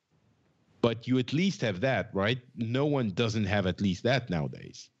 But you at least have that, right? No one doesn't have at least that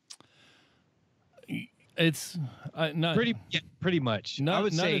nowadays. It's not pretty much.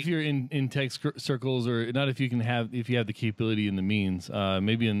 Not if you're in tech circles, or not if you have the capability and the means.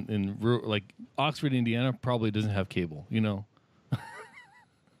 Maybe in rural, like Oxford, Indiana, probably doesn't have cable.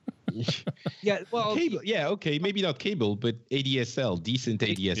 Yeah, well, cable. Yeah, okay, maybe not cable, but ADSL, decent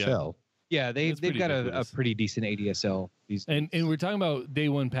ADSL. Yeah, they've got a pretty decent ADSL these days. And we're talking about day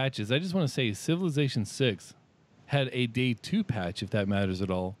 1 patches. I just want to say Civilization 6 had a day 2 patch, if that matters at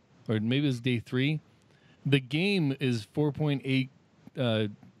all, or maybe it was day 3. The game is 4.8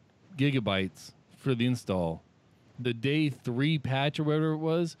 gigabytes for the install. The day 3 patch or whatever it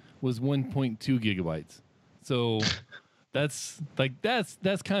was 1.2 gigabytes. So that's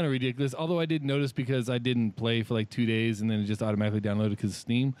kind of ridiculous. Although I did notice, because I didn't play for like 2 days and then it just automatically downloaded because of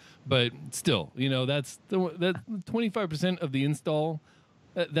Steam. But still, that's 25% of the install.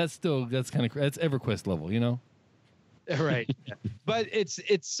 That's kind of, that's EverQuest level, Right. Yeah. But it's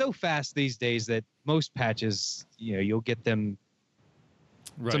so fast these days that most patches, you'll get them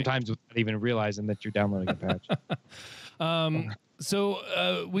sometimes without even realizing that you're downloading a patch.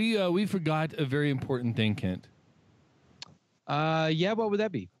 So we forgot a very important thing, Kent. Yeah, what would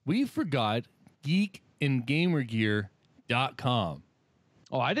that be? We forgot geekandgamergear.com.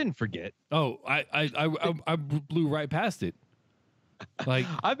 Oh, I didn't forget. Oh, I blew right past it. Like,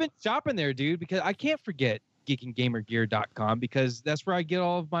 I've been shopping there, dude, because I can't forget geekandgamergear.com, because that's where I get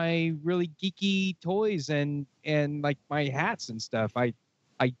all of my really geeky toys and like my hats and stuff. I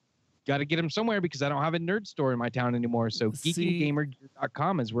got to get them somewhere because I don't have a nerd store in my town anymore. So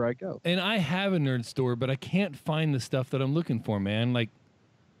geekandgamergear.com is where I go. And I have a nerd store, but I can't find the stuff that I'm looking for, man. Like,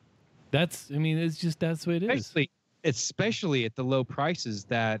 that's the way it is. Especially at the low prices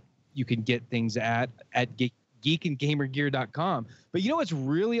that you can get things at geekandgamergear.com. But you know what's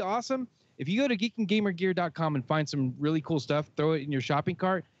really awesome? If you go to geekandgamergear.com and find some really cool stuff, throw it in your shopping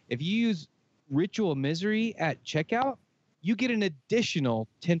cart. If you use Ritual Misery at checkout, you get an additional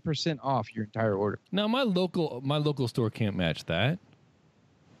 10% off your entire order. Now, my local store can't match that.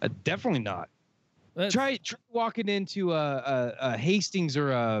 Definitely not. Try walking into a Hastings or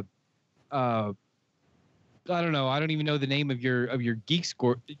a I don't know. I don't even know the name of your geek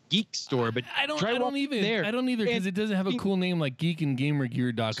store, but I don't either, because it doesn't have a cool name like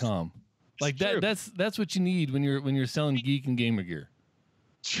geekandgamergear.com. Like that's what you need when you're selling geek and gamer gear.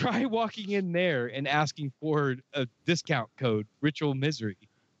 Try walking in there and asking for a discount code, Ritual Misery,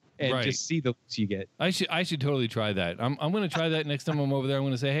 and just see the looks you get. I should totally try that. I'm going to try that next time I'm over there. I'm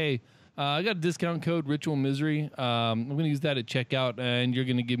going to say, hey, I got a discount code, Ritual Misery. I'm going to use that at checkout, and you're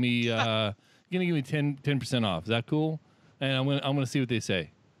going to give me 10% off. Is that cool? And I'm going to see what they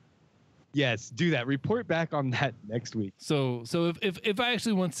say. Yes, do that. Report back on that next week. So if I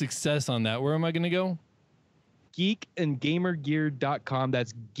actually want success on that, where am I going to go? geekandgamergear.com.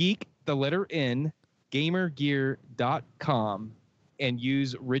 That's geek, the letter N, gamergear.com, and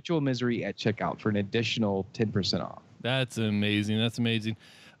use Ritual Misery at checkout for an additional 10% off. That's amazing.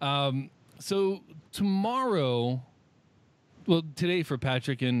 So tomorrow, well, today for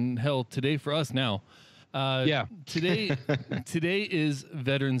Patrick, and hell, today for us now. Today is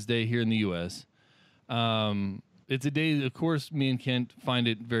Veterans Day here in the U.S. It's a day, of course, me and Kent find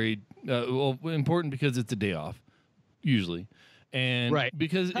it very important because it's a day off, usually. And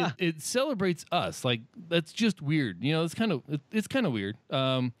because it celebrates us. Like, that's just weird. It's kind of weird.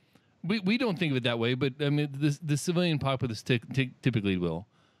 We don't think of it that way, but I mean, the civilian populace typically will.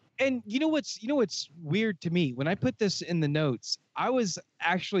 And you know what's weird to me? When I put this in the notes, I was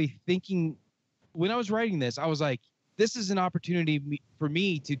actually thinking, when I was writing this, I was like, this is an opportunity for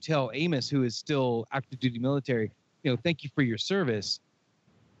me to tell Amos, who is still active duty military, thank you for your service.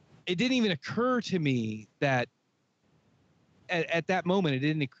 It didn't even occur to me that at that moment, it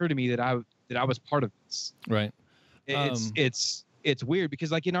didn't occur to me that I was part of this. Right. It's it's weird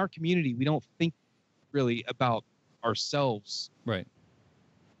because like in our community, we don't think really about ourselves. Right.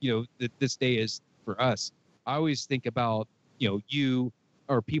 You know, that this day is for us. I always think about, you know, you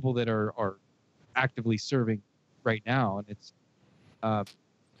or people that are actively serving right now. And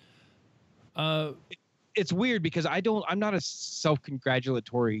it's weird because I'm not a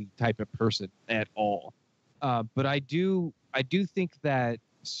self-congratulatory type of person at all. But I do think that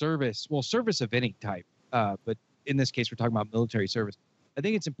service of any type, but in this case, we're talking about military service. I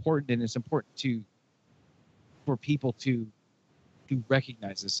think it's important, and it's important for people to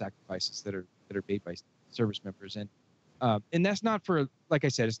recognize the sacrifices that are made by service members, and that's not for, like I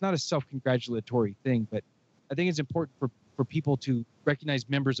said, it's not a self-congratulatory thing, but I think it's important for people to recognize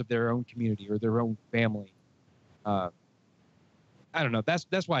members of their own community or their own family. I don't know.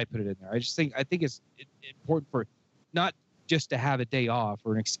 That's why I put it in there. I think it's important for not just to have a day off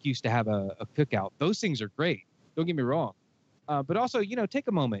or an excuse to have a cookout. Those things are great. Don't get me wrong. But also, you know, take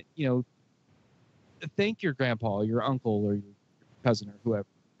a moment, you know, thank your grandpa or your uncle or your cousin or whoever.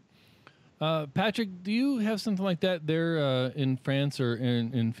 Patrick, do you have something like that there in France or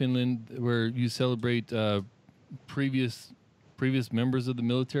in Finland where you celebrate previous members of the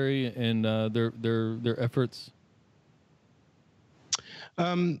military and their efforts?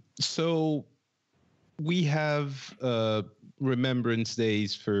 So we have remembrance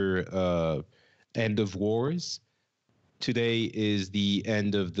days for end of wars. Today is the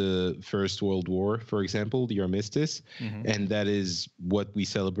end of the First World War, for example, the armistice, and that is what we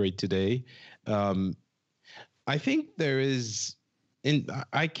celebrate today. I think there is, and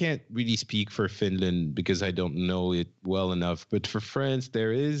I can't really speak for Finland because I don't know it well enough, but for France,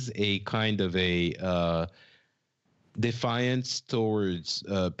 there is a kind of a defiance towards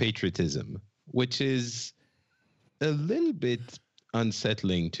patriotism, which is a little bit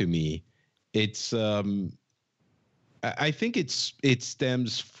unsettling to me. It's I think it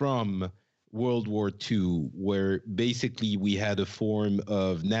stems from World War II, where basically we had a form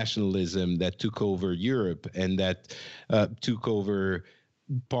of nationalism that took over Europe and that took over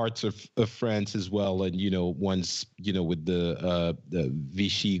parts of France as well. And, you know, once, you know, with the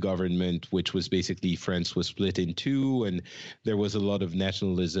Vichy government, which was basically France was split in two, and there was a lot of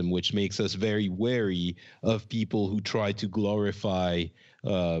nationalism, which makes us very wary of people who try to glorify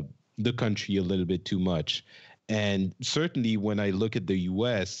the country a little bit too much. And certainly when I look at the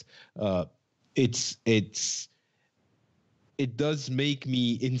U.S., it does make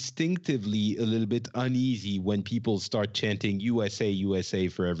me instinctively a little bit uneasy when people start chanting USA, USA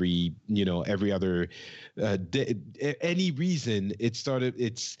for every other any reason.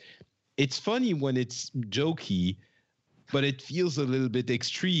 It's funny when it's jokey, but it feels a little bit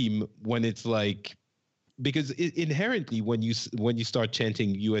extreme when it's like, because inherently when you start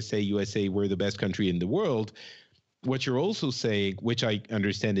chanting USA, USA, we're the best country in the world, what you're also saying, which I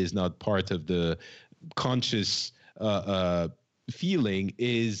understand is not part of the conscious feeling,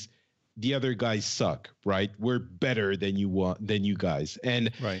 is the other guys suck, right? We're better than you guys,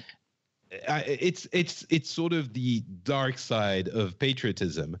 and right. It's sort of the dark side of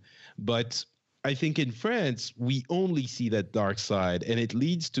patriotism, but I think in France we only see that dark side, and it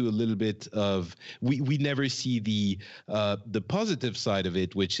leads to a little bit of we never see the positive side of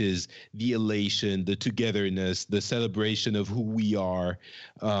it, which is the elation, the togetherness, the celebration of who we are,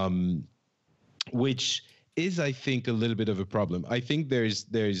 which is, I think, a little bit of a problem. I think there's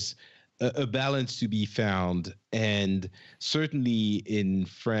a balance to be found, and certainly in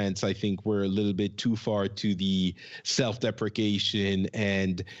France, I think we're a little bit too far to the self-deprecation.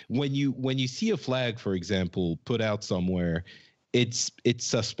 And when you see a flag, for example, put out somewhere, it's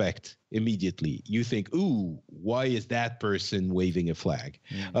suspect immediately. You think, ooh, why is that person waving a flag?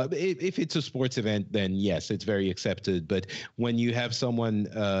 If it's a sports event, then yes, it's very accepted. But when you have someone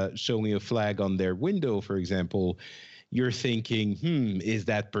showing a flag on their window, for example, you're thinking, is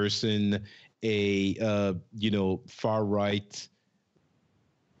that person a far right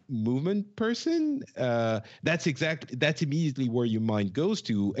movement person? That's immediately where your mind goes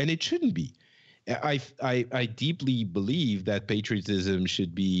to, and it shouldn't be. I deeply believe that patriotism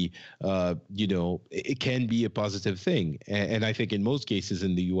should be, it can be a positive thing, and I think in most cases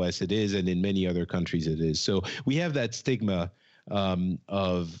in the U.S. it is, and in many other countries it is. So we have that stigma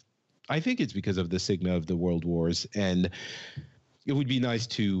of. I think it's because of the stigma of the world wars, and it would be nice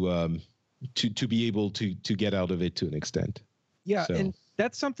to be able to get out of it to an extent. Yeah, so. And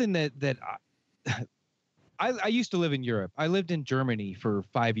that's something that I used to live in Europe. I lived in Germany for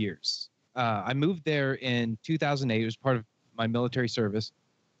 5 years. I moved there in 2008. It was part of my military service.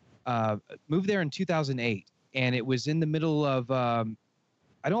 Moved there in 2008, and it was in the middle of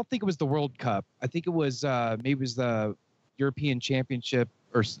I don't think it was the World Cup. I think it was maybe it was the European Championship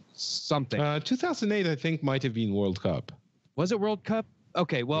or something. 2008, I think, might have been World Cup. Was it World Cup?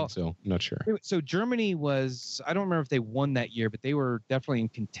 Okay, well, so not sure. So Germany was, I don't remember if they won that year, but they were definitely in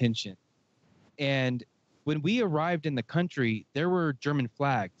contention. And when we arrived in the country, there were German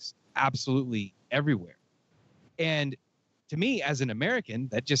flags absolutely everywhere. And to me, as an American,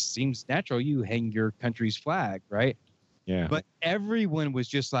 that just seems natural. You hang your country's flag, right? Yeah. But everyone was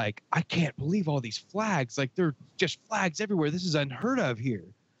just like, I can't believe all these flags. Like, they're just flags everywhere. This is unheard of here.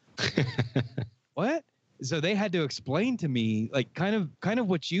 What? So they had to explain to me, like, kind of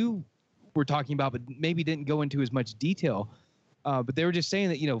what you were talking about, but maybe didn't go into as much detail. But they were just saying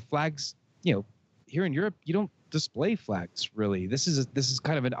that, you know, flags, you know, here in Europe, you don't display flags really. This is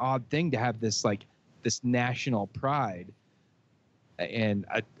kind of an odd thing to have this, like, this national pride. And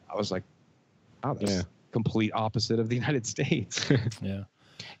I was like, oh, that's complete opposite of the United States. Yeah.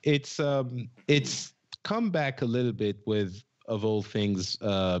 It's come back a little bit with, of all things,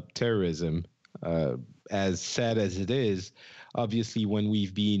 terrorism. As sad as it is, obviously, when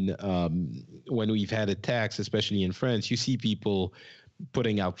we've had attacks, especially in France, you see people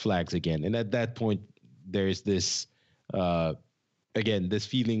putting out flags again, and at that point, there's this this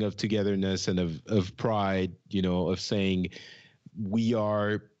feeling of togetherness and of pride, you know, of saying we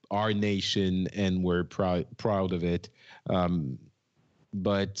are our nation and we're proud of it.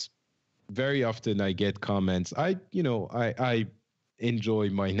 But very often I get comments. I enjoy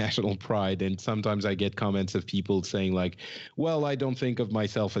my national pride, and sometimes I get comments of people saying like, well, I don't think of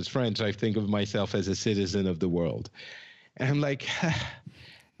myself as French, I think of myself as a citizen of the world. And I'm like,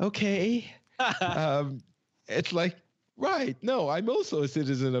 okay. It's like, right, no, I'm also a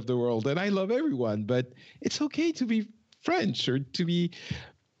citizen of the world and I love everyone, but it's okay to be French or to be.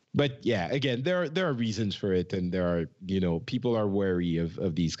 But yeah, again, there are reasons for it, and there are, you know, people are wary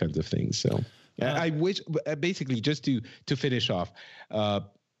of these kinds of things. So I wish, basically, just to finish off,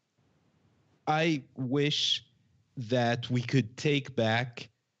 I wish that we could take back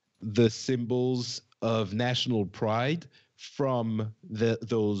the symbols of national pride from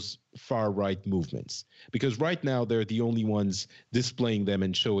those far right movements, because right now they're the only ones displaying them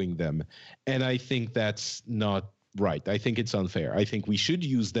and showing them, and I think that's not right. I think it's unfair. I think we should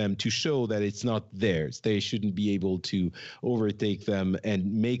use them to show that it's not theirs. They shouldn't be able to overtake them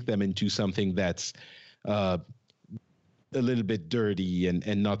and make them into something that's a little bit dirty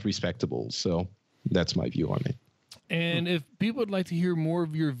and not respectable. So that's my view on it. And if people would like to hear more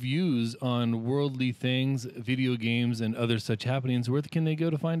of your views on worldly things, video games, and other such happenings, where can they go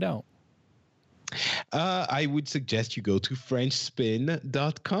to find out? I would suggest you go to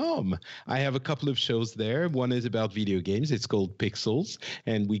FrenchSpin.com. I have a couple of shows there. One is about video games. It's called Pixels,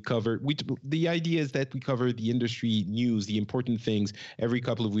 and the idea is that we cover the industry news, the important things, every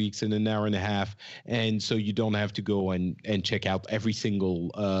couple of weeks in an hour and a half, and so you don't have to go and check out every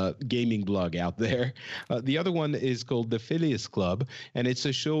single gaming blog out there. The other one is called the Phileas Club, and it's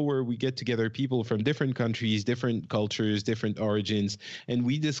a show where we get together people from different countries, different cultures, different origins, and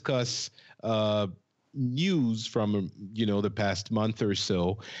we discuss news from the past month or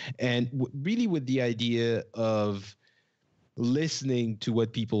so, and really with the idea of listening to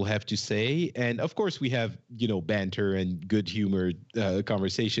what people have to say. And of course we have banter and good humored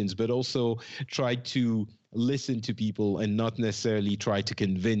conversations, but also try to listen to people and not necessarily try to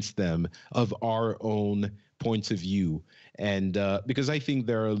convince them of our own points of view. And because I think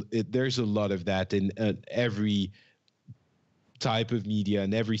there's a lot of that in every type of media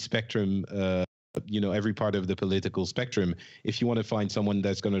and every spectrum, every part of the political spectrum. If you want to find someone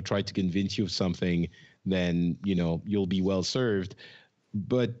that's going to try to convince you of something, then you'll be well served.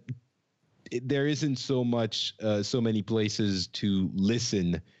 But there isn't so many places to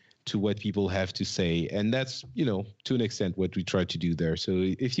listen to what people have to say, and that's to an extent what we try to do there. So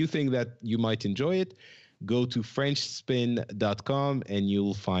if you think that you might enjoy it, go to FrenchSpin.com and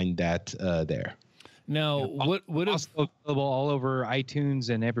you'll find that there. Now, what if also available all over iTunes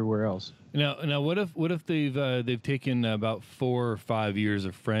and everywhere else? Now, what if they've taken about 4 or 5 years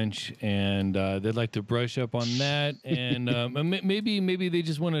of French and they'd like to brush up on that, and maybe they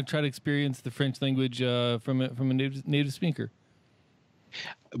just want to try to experience the French language from a native speaker?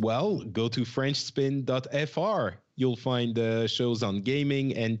 Well, go to FrenchSpin.fr. You'll find shows on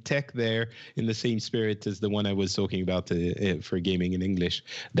gaming and tech there in the same spirit as the one I was talking about for gaming in English.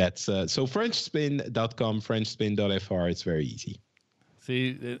 That's so FrenchSpin.com, FrenchSpin.fr. It's very easy.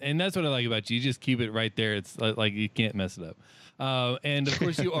 See, and that's what I like about you. You just keep it right there. It's like you can't mess it up. And of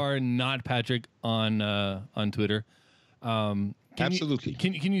course, you are not Patrick on Twitter. Absolutely.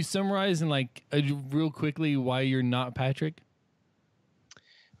 Can you summarize in real quickly why you're not Patrick?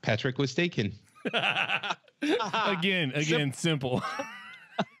 Patrick was taken. Again, simple.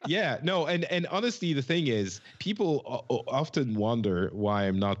 Yeah, no, and honestly, the thing is, people often wonder why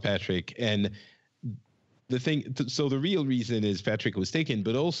I'm not Patrick, and so the real reason is Patrick was taken,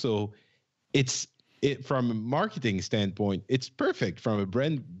 but also from a marketing standpoint, it's perfect from a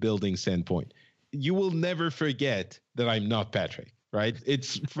brand building standpoint. You will never forget that I'm not Patrick, right?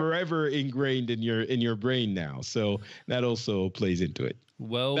 It's forever ingrained in your brain now, so that also plays into it.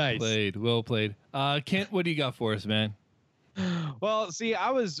 Well played. Kent, what do you got for us, man? Well, see,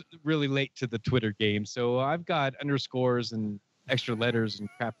 I was really late to the Twitter game, so I've got underscores and extra letters and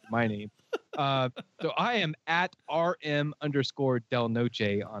crap in my name. So I am at RM_Del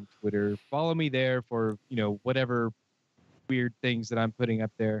Noche on Twitter. Follow me there for, whatever weird things that I'm putting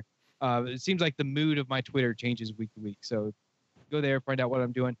up there. It seems like the mood of my Twitter changes week to week. So go there, find out what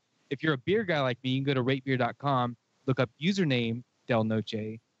I'm doing. If you're a beer guy like me, you can go to ratebeer.com, look up username Del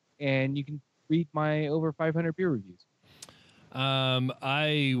Noche, and you can read my over 500 beer reviews.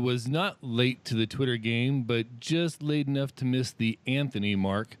 I was not late to the Twitter game, but just late enough to miss the Anthony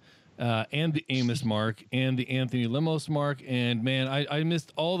mark, and the Amos mark, and the Anthony Lemos mark. And man, I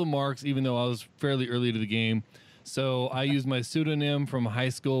missed all the marks, even though I was fairly early to the game. So I used my pseudonym from high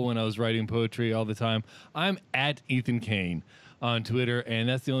school when I was writing poetry all the time. I'm at Ethan Kane on Twitter, and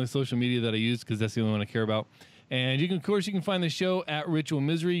that's the only social media that I use because that's the only one I care about. And of course, you can find the show at Ritual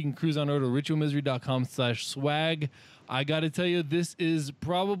Misery. You can cruise on over to ritualmisery.com/swag. I got to tell you, this is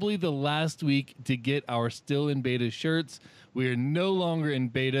probably the last week to get our still in beta shirts. We are no longer in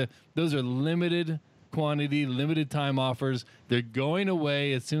beta. Those are limited quantity, limited time offers. They're going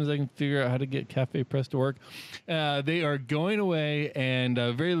away as soon as I can figure out how to get Cafe Press to work. They are going away and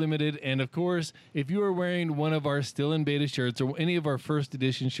very limited. And of course, if you are wearing one of our still in beta shirts or any of our first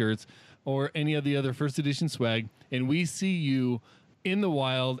edition shirts or any of the other first edition swag, and we see you in the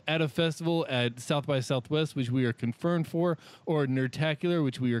wild at a festival at South by Southwest, which we are confirmed for, or Nerdtacular,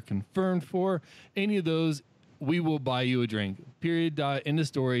 which we are confirmed for, any of those, we will buy you a drink. Period. End of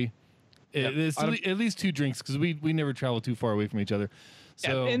story. Yep. It's at least 2 drinks because we never travel too far away from each other.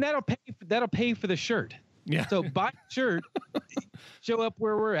 So and that'll pay for the shirt. Yeah. So buy a shirt, show up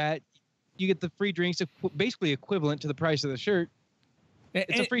where we're at, you get the free drinks, basically equivalent to the price of the shirt.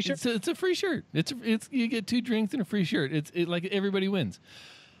 It's a free shirt. It's a free shirt. It's you get 2 drinks and a free shirt. It's like everybody wins.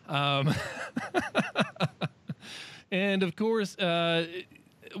 And of course, we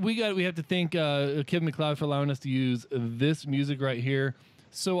have to thank Kevin MacLeod for allowing us to use this music right here.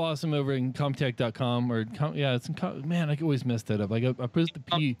 So awesome over in Comtech.com man, I always mess that up. I put the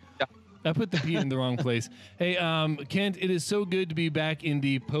P. I put the P in the wrong place. Hey, Kent, it is so good to be back in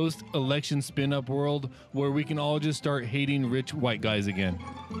the post-election spin-up world where we can all just start hating rich white guys again.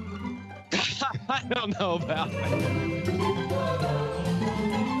 I don't know about that.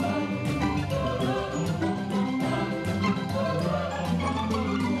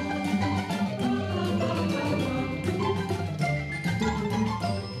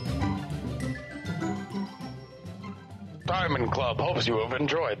 Diamond Club hopes you have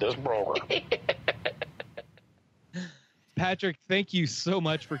enjoyed this program. Patrick, thank you so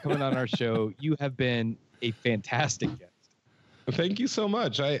much for coming on our show. You have been a fantastic guest. Thank you so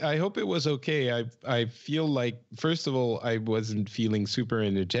much. I hope it was okay. I feel like, first of all, I wasn't feeling super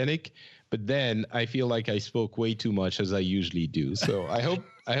energetic, but then I feel like I spoke way too much as I usually do. So I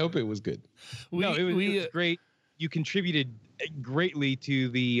hope it was good. It was great. You contributed greatly to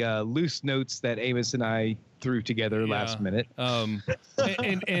the loose notes that Amos and I threw together last minute.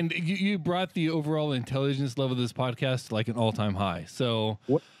 And you brought the overall intelligence level of this podcast to like an all-time high. So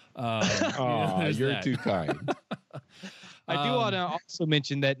you're too kind. I do want to also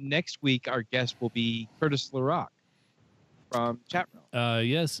mention that next week our guest will be Curtis LaRock from Chat Realm.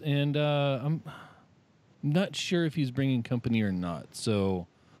 Yes, and I'm not sure if he's bringing company or not. So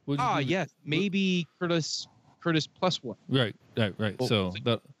yes, maybe Curtis +1. Right. Well, so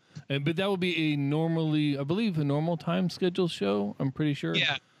but that will be a normal time schedule show. I'm pretty sure.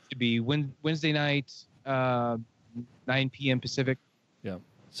 Yeah, to be Wednesday night, 9 p.m. Pacific. Yeah.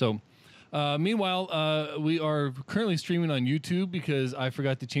 So, meanwhile, we are currently streaming on YouTube because I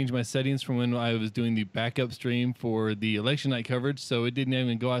forgot to change my settings from when I was doing the backup stream for the election night coverage. So it didn't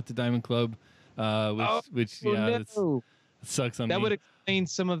even go out to Diamond Club, which it sucks on me. That would explain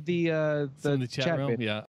some of the chat room. Yeah.